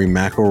like Rory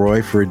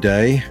McIlroy for a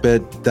day.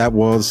 But that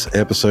was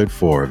episode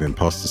 4 of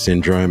Imposter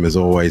Syndrome. As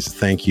always,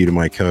 thank you to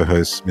my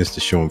co-host,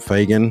 Mr. Sean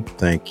Fagan.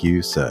 Thank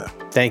you, sir.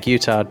 Thank you,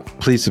 Todd.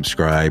 Please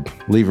subscribe,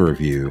 leave a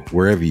review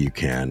wherever you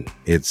can.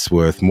 It's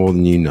worth more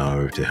than you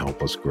know to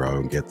help us grow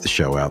and get the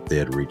show out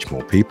there to reach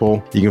more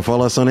people. You can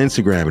follow us on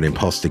Instagram at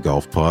Imposter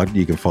Golf Pod.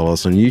 You can follow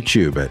us on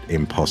YouTube at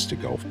Imposter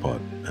Golf Pod.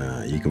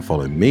 You can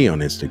follow me on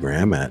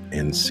Instagram at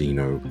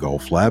Encino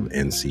Golf Lab,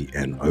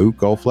 NCNO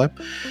Golf Lab.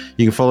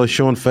 You can follow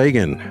Sean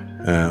Fagan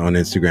on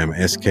Instagram,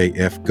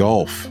 SKF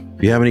Golf.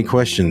 If you have any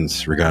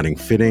questions regarding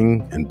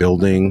fitting and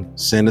building,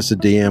 send us a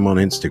DM on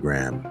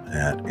Instagram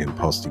at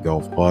Imposter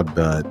Golf Pod.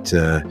 But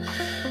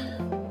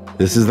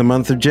this is the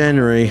month of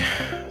January.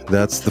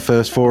 That's the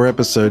first 4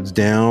 episodes,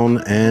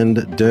 down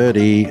and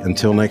dirty.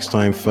 Until next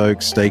time,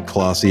 folks, stay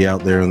classy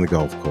out there in the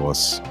golf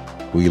course.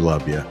 We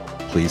love you.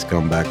 Please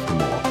come back for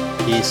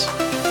more.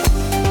 Peace.